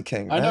 Everyone has a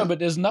kink. I know, but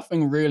there's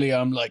nothing really.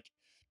 I'm like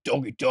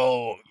doggy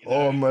dog.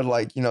 Or more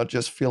like,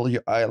 just feel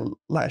your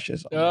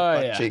eyelashes on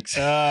my butt cheeks.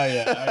 Oh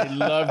yeah. I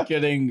love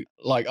getting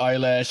like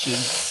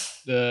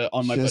eyelashes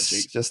on my butt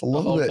cheeks. Just a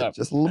little bit. Time.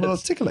 Just a little bit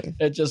of tickling.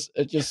 It just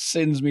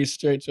sends me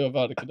straight to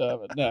Avada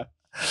Kedavra. No.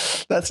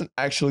 That's an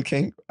actual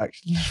kink.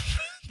 Actually,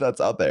 that's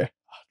out there,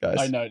 guys.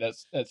 I know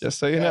that's just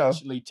so you know.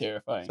 Actually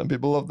terrifying. Some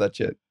people love that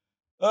shit.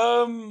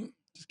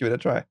 Just give it a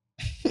try.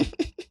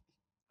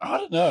 I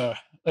don't know.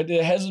 Like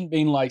there hasn't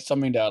been like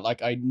something that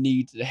like I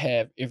need to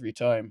have every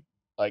time.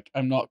 Like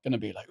I'm not gonna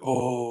be like,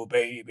 oh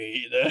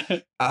baby.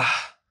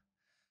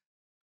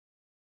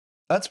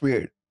 That's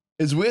weird.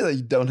 It's weird that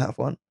you don't have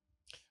one.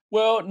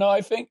 Well, no,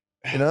 I think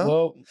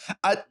Well,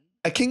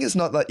 a kink is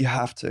not that you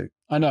have to.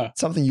 I know.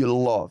 It's something you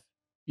love.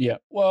 Yeah.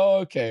 Well,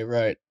 okay,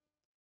 right.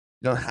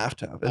 You don't have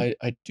to have it.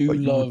 I do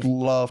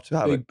love to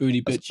have big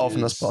booty bitches as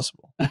often as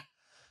possible.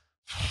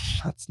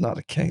 That's not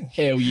a kink.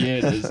 Hell yeah,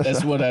 it is.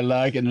 That's what I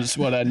like and it's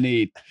what I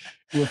need.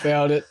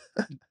 Without it,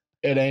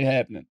 it ain't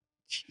happening.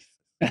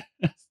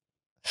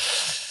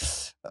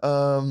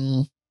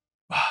 I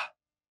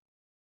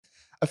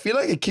feel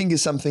like a kink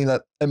is something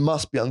that it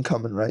must be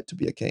uncommon, right? To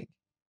be a kink,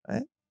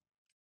 right?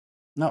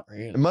 Not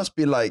really. It must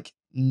be like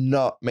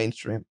not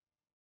mainstream.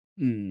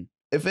 Hmm.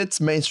 If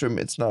it's mainstream,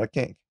 it's not a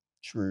kink.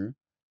 True.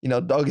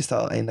 Doggy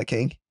style ain't a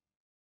kink.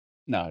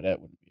 No, that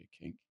wouldn't be a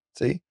kink.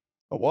 See?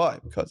 But why?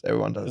 Because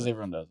everyone does it. Because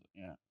everyone does it,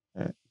 yeah.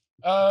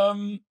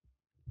 Right.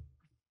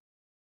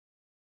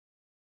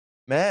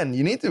 Man,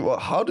 you need to,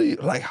 how do you,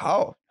 like,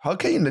 how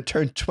can you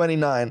turn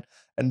 29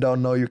 and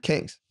don't know your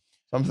kinks?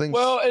 Something.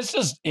 Well, it's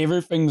just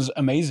everything's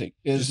amazing.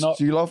 It's not.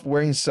 Do you love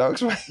wearing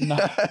socks? No.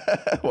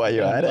 Why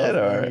you at it?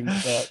 Or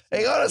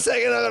hang on a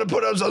second, I'm gonna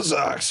put on some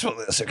socks for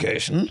this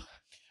occasion.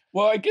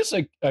 Well, I guess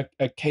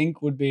a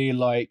kink would be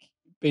like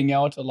being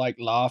able to like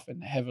laugh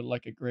and have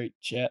like a great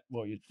chat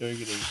while you're doing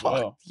it as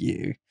well.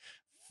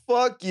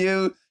 Fuck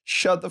you.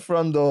 Shut the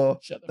front door.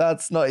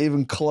 That's not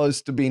even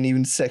close to being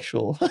even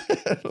sexual.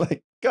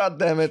 Like, God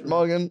damn it,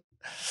 Morgan.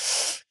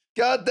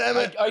 God damn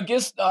it. I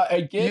guess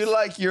you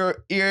like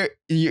your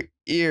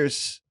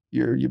ears,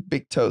 your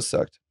big toes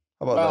sucked.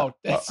 How about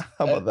that?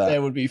 How about that?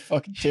 That would be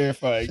fucking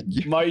terrifying.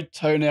 My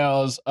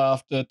toenails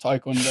after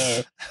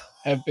Taekwondo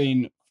have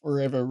been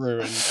forever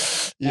ruined.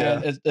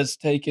 Yeah. And it's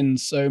taken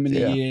so many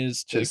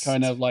years to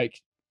kind of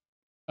like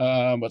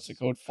what's it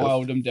called?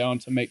 Filed them down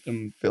to make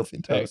them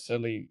filthy toes.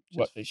 actually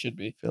what they should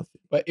be. Filthy.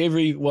 But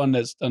everyone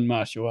that's done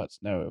martial arts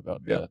know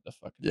about the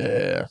fucking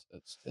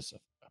it's a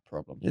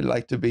problem. You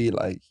like to be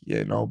like,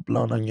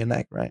 blown on your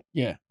neck, right?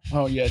 Yeah.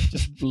 Oh yeah,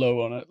 just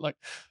blow on it. Like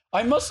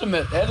I must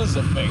admit that is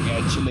a thing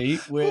actually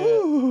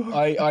where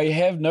I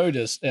have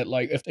noticed that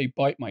like if they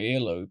bite my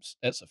earlobes,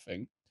 that's a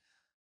thing.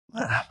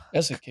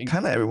 That's a king.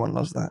 Kind of everyone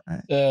loves that,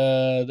 right?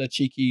 The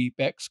cheeky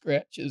back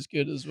scratch is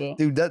good as well.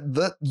 Dude,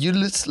 that you're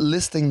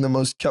listing the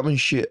most common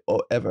shit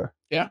ever.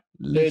 Yeah.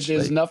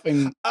 There's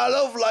nothing. I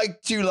love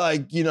like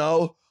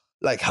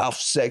have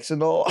sex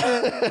and all.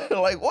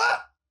 Like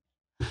what?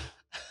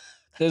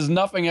 There's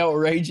nothing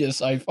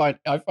outrageous. I find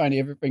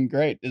everything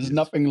great. There's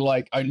nothing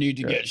like I need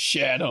to get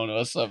shat on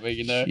or something,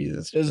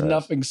 Jesus There's Christ.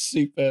 Nothing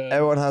super.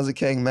 Everyone has a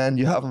king, man.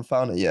 You haven't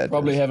found it yet.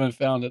 Probably haven't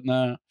found it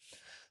now.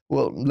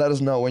 Well, let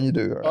us know when you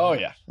do. Right? Oh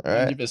yeah, all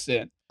right.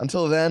 100%.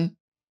 Until then,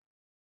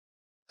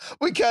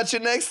 we catch you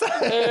next time.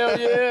 Hell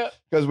yeah!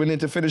 Because we need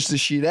to finish this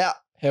shit out.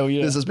 Hell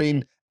yeah! This has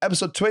been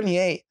episode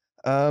 28.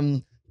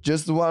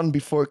 Just the one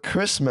before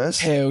Christmas.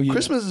 Hell yeah!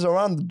 Christmas is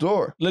around the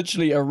door.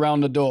 Literally around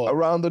the door.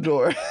 Around the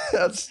door.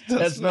 that's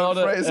not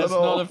a phrase at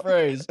all. That's not a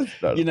phrase.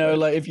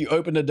 Like if you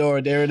open the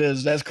door, there it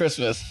is. That's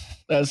Christmas.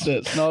 That's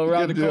it. It's not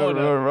around the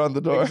corner. Around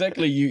the door.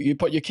 Exactly. You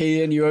put your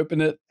key in, you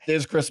open it.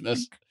 There's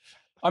Christmas.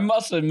 I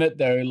must admit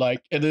though,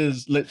 like it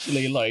is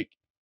literally like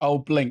I'll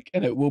blink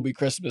and it will be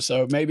Christmas.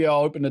 So maybe I'll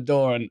open the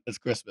door and it's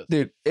Christmas.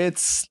 Dude,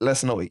 it's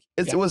less than a week.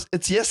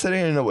 It's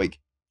yesterday in a week.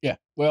 Yeah.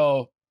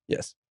 Well.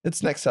 Yes.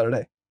 It's next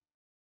Saturday.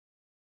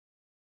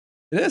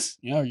 It is.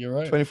 Yeah, you're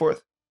right.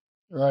 24th.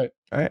 Right.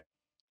 All right.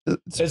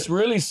 It's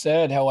really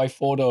sad how I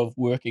thought of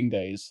working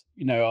days.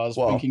 I was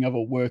thinking of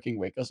a working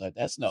week. I was like,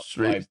 that's not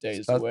 5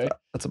 days away.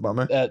 That's a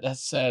bummer. That's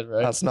sad,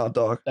 right? That's not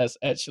dog. That's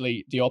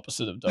actually the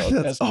opposite of dog.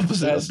 That's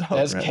opposite of dog.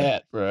 That's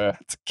cat, bro.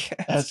 That's a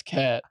cat. That's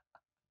cat.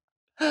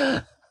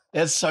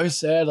 That's so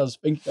sad. I was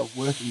thinking of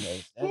working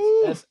days.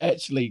 That's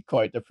actually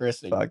quite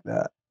depressing. Fuck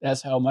that.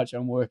 That's how much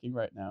I'm working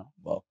right now.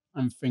 Well,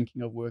 I'm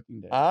thinking of working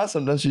days.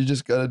 Sometimes you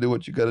just gotta do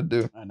what you gotta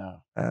do. I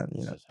know.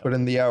 And put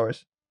in the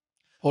hours.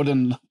 Put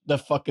in the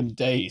fucking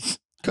days.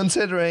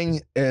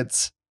 Considering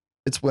it's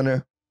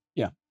winter.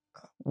 Yeah.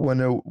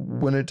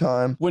 Winter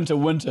time.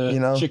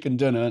 Winter, chicken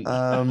dinner.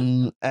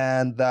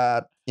 And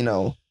that,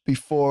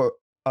 before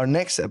our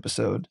next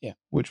episode,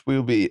 which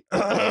will be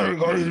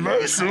recording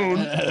very soon.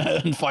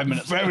 In 5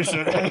 minutes. Very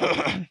soon.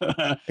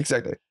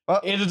 Exactly.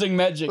 Editing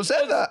magic. Who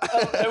said that?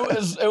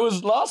 It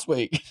was last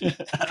week.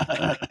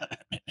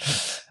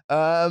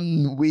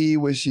 We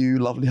wish you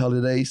lovely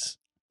holidays.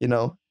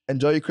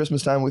 Enjoy your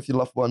Christmas time with your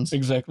loved ones.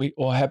 Exactly.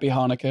 Or happy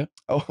Hanukkah.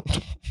 Oh.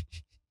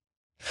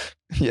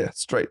 Yeah,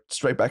 straight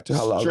back to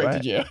halal, straight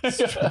right? to jail.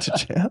 Straight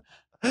to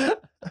jail.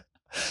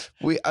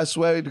 I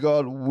swear to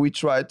God, we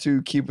tried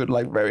to keep it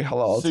like very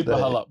halal Super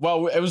today. halal.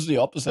 Well, it was the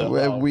opposite.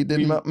 We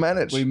did not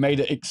manage. We made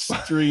it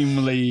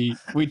extremely.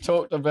 We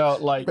talked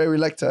about like very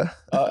Lecter.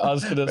 I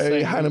was gonna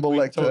very say Hannibal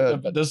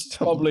Lecter. This is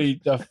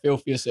probably the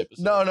filthiest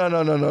episode. No.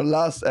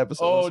 Last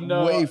episode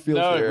was way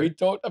filthier. No, we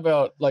talked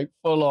about like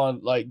full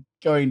on like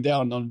going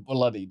down on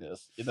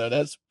bloodiness.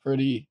 That's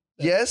pretty.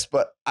 Yes,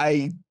 but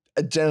I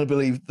generally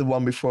believe the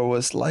one before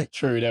was like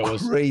true. That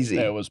was crazy.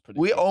 That was pretty.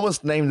 We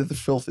almost named it the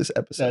filthiest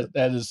episode.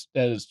 That is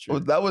true.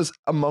 That was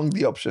among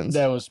the options.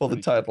 That was for the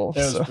title.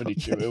 That was pretty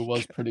true. It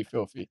was pretty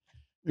filthy.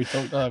 We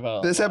talked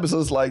about this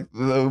episode's like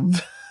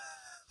the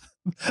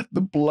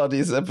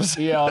bloodiest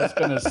episode. Yeah, I was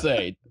gonna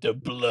say the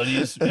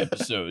bloodiest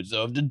episodes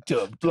of the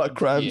Dum Blood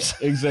Crimes.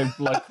 Yeah,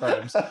 exactly, blood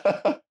crimes.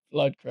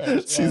 Blood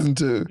crimes. Season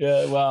 2.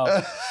 Yeah,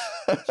 wow.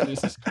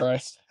 Jesus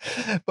Christ.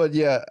 But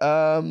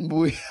yeah,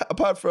 we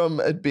apart from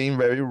it being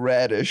very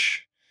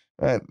radish,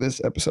 right?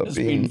 This episode it's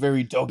been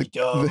very doggy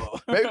dog.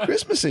 Very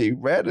Christmassy.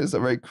 Red is a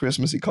very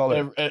Christmassy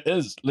color. It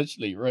is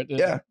literally right there.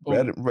 Yeah,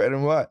 red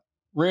and white.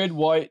 Red,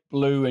 white,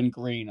 blue, and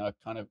green are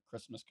kind of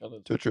Christmas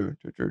colors. True.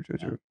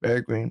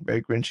 Very green,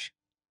 very Grinch.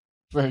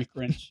 Very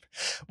Grinch.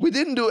 We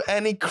didn't do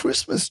any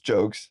Christmas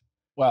jokes.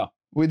 Wow.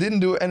 We didn't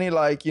do any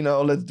let's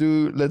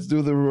do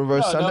the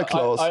reverse Santa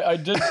Claus. I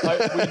did.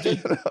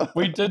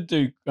 We did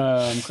do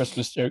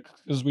Christmas jokes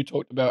because we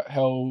talked about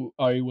how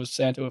I was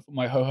Santa with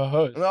my ho ho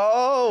ho.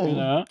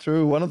 Oh,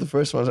 true. One of the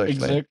first ones actually.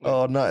 Exactly.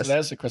 Oh, nice. So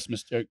that's a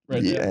Christmas joke,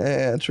 right?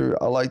 Yeah, true.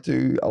 I like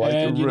to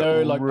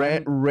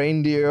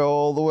reindeer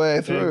all the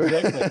way through.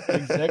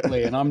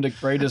 Exactly. And I'm the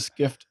greatest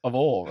gift of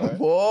all, right?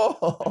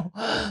 Whoa,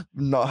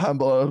 not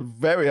humble,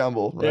 very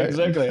humble, right? Yeah,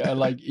 exactly. I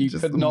like you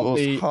just could the not most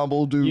be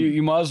humble dude.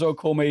 You might as well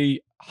call me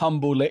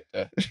Hannibal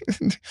Lecter.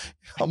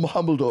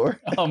 Humble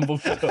door. Humble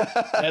door.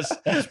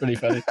 That's pretty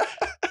funny.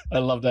 I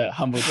love that.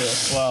 Humble door.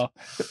 Wow.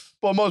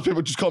 Well, most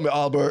people just call me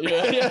Albert.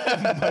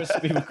 Yeah.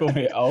 Most people call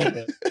me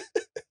Albert.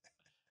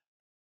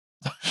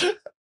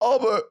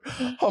 Albert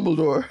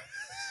Humbledore.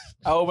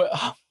 Albert.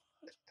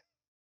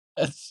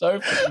 That's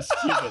so fucking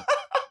stupid.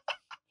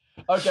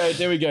 Okay,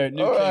 there we go.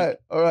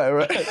 All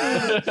right.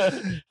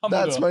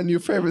 That's my new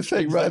favorite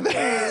thing right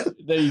there.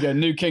 There you go.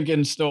 New kink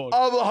installed.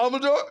 Albert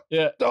Humbledore?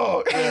 Yeah.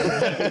 Dog.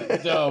 Yeah.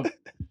 Dog.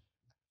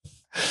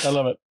 I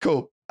love it.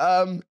 Cool.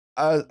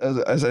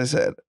 As I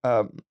said,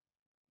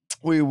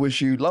 we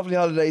wish you lovely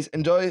holidays.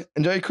 Enjoy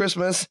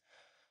Christmas.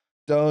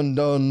 Don't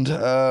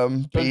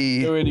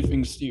do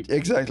anything stupid.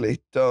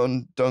 Exactly.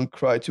 Don't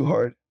cry too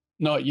hard.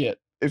 Not yet.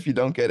 If you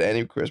don't get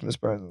any Christmas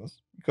presents,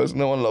 because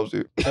no one loves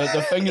you.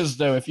 The thing is,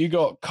 though, if you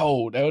got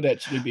cold, that would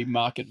actually be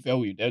market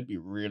value. That'd be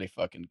really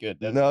fucking good.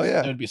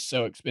 That'd be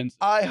so expensive.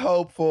 I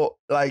hope for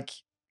like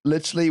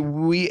literally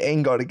we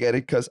ain't gonna get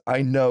it because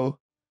I know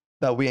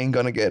that we ain't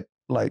gonna get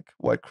like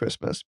White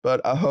Christmas,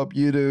 but I hope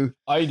you do.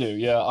 I do,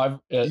 yeah.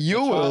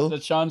 The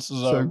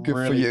chances are good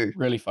really, for you.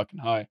 Really fucking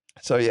high.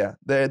 So yeah,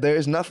 there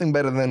is nothing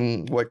better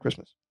than White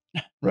Christmas,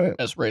 right?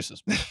 That's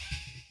racist.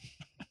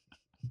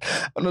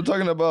 I'm not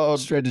talking about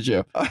straight to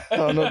jail.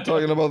 I'm not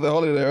talking about the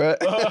holiday, right?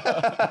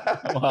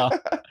 Wow.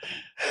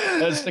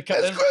 It's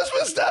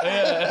Christmas time.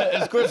 Yeah,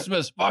 it's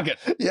Christmas. Fuck it.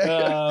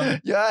 Yeah,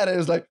 it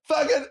was like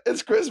fuck it.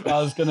 It's Christmas. I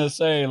was gonna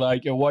say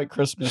like your White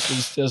Christmas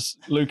is just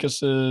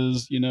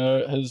Lucas's,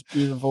 his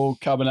beautiful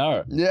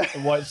carbonara. Yeah,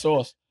 the white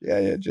sauce.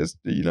 Yeah, just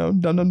Dum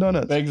Dum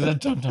donuts. Big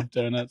Dum Dum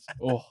donuts.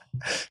 Oh,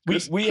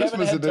 we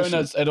haven't had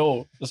donuts at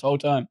all this whole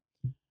time.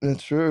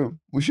 That's true.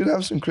 We should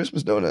have some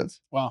Christmas donuts.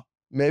 Wow.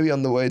 Maybe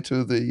on the way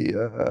to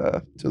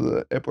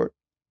the airport.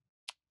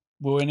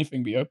 Will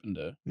anything be open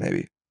though?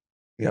 Maybe.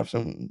 We have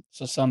some. It's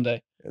a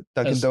Sunday.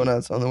 Dunkin'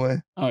 Donuts on the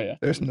way. Oh yeah.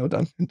 There's no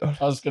Dunkin'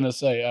 Donuts. I was gonna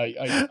say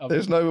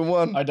there's not even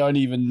one. I don't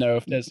even know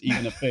if that's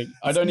even a thing.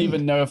 I don't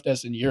even know if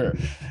that's in Europe.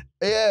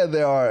 Yeah,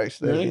 there are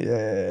actually. Really?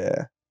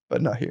 Yeah.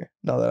 But not here.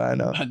 Not that I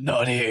know.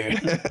 Not here.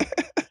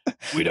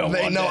 We don't.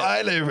 They know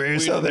I live here,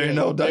 so there ain't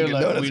no Dunkin'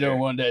 Donuts. We don't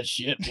want that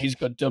shit. He's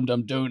got Dum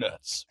Dum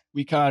Donuts.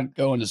 We can't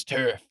go on his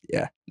turf.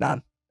 Yeah,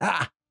 none.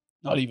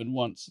 Not even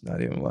once.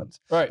 Not even once.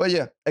 Right. But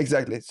yeah,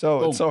 exactly.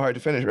 So It's so hard to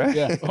finish, right?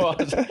 Yeah. Well,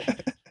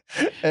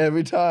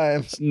 every time.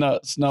 It's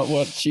not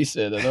what she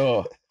said at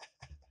all.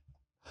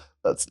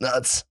 That's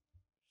nuts.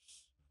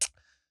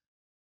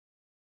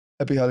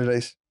 Happy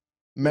holidays.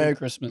 Merry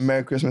Christmas.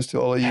 Merry Christmas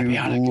to all of you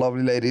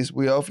lovely ladies.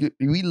 We love you.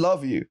 We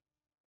love you.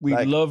 We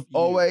love you.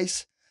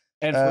 Always.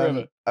 And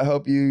forever. I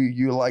hope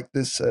you like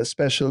this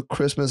special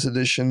Christmas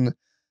edition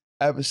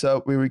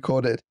episode we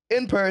recorded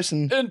in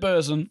person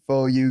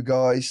for you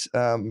guys.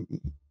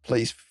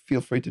 Please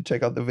feel free to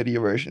check out the video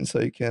version so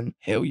you can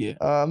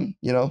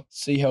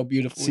see how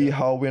beautiful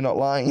how we're not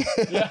lying.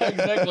 Yeah,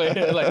 exactly.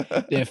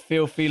 Like they're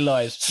filthy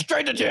lies.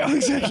 Straight to jail.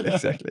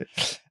 Exactly.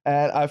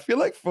 And I feel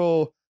like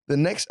for the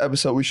next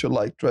episode we should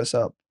like dress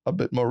up a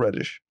bit more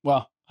reddish.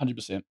 Wow,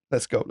 100%.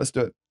 Let's go. Let's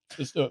do it.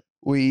 Let's do it.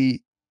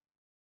 We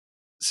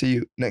see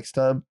you next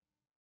time.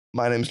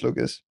 My name's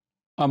Lucas.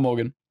 I'm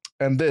Morgan.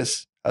 And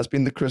this has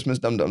been the Christmas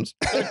Dum Dums.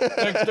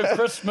 The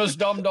Christmas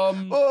Dum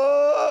Dums.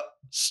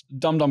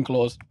 Dum Dum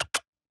Claus.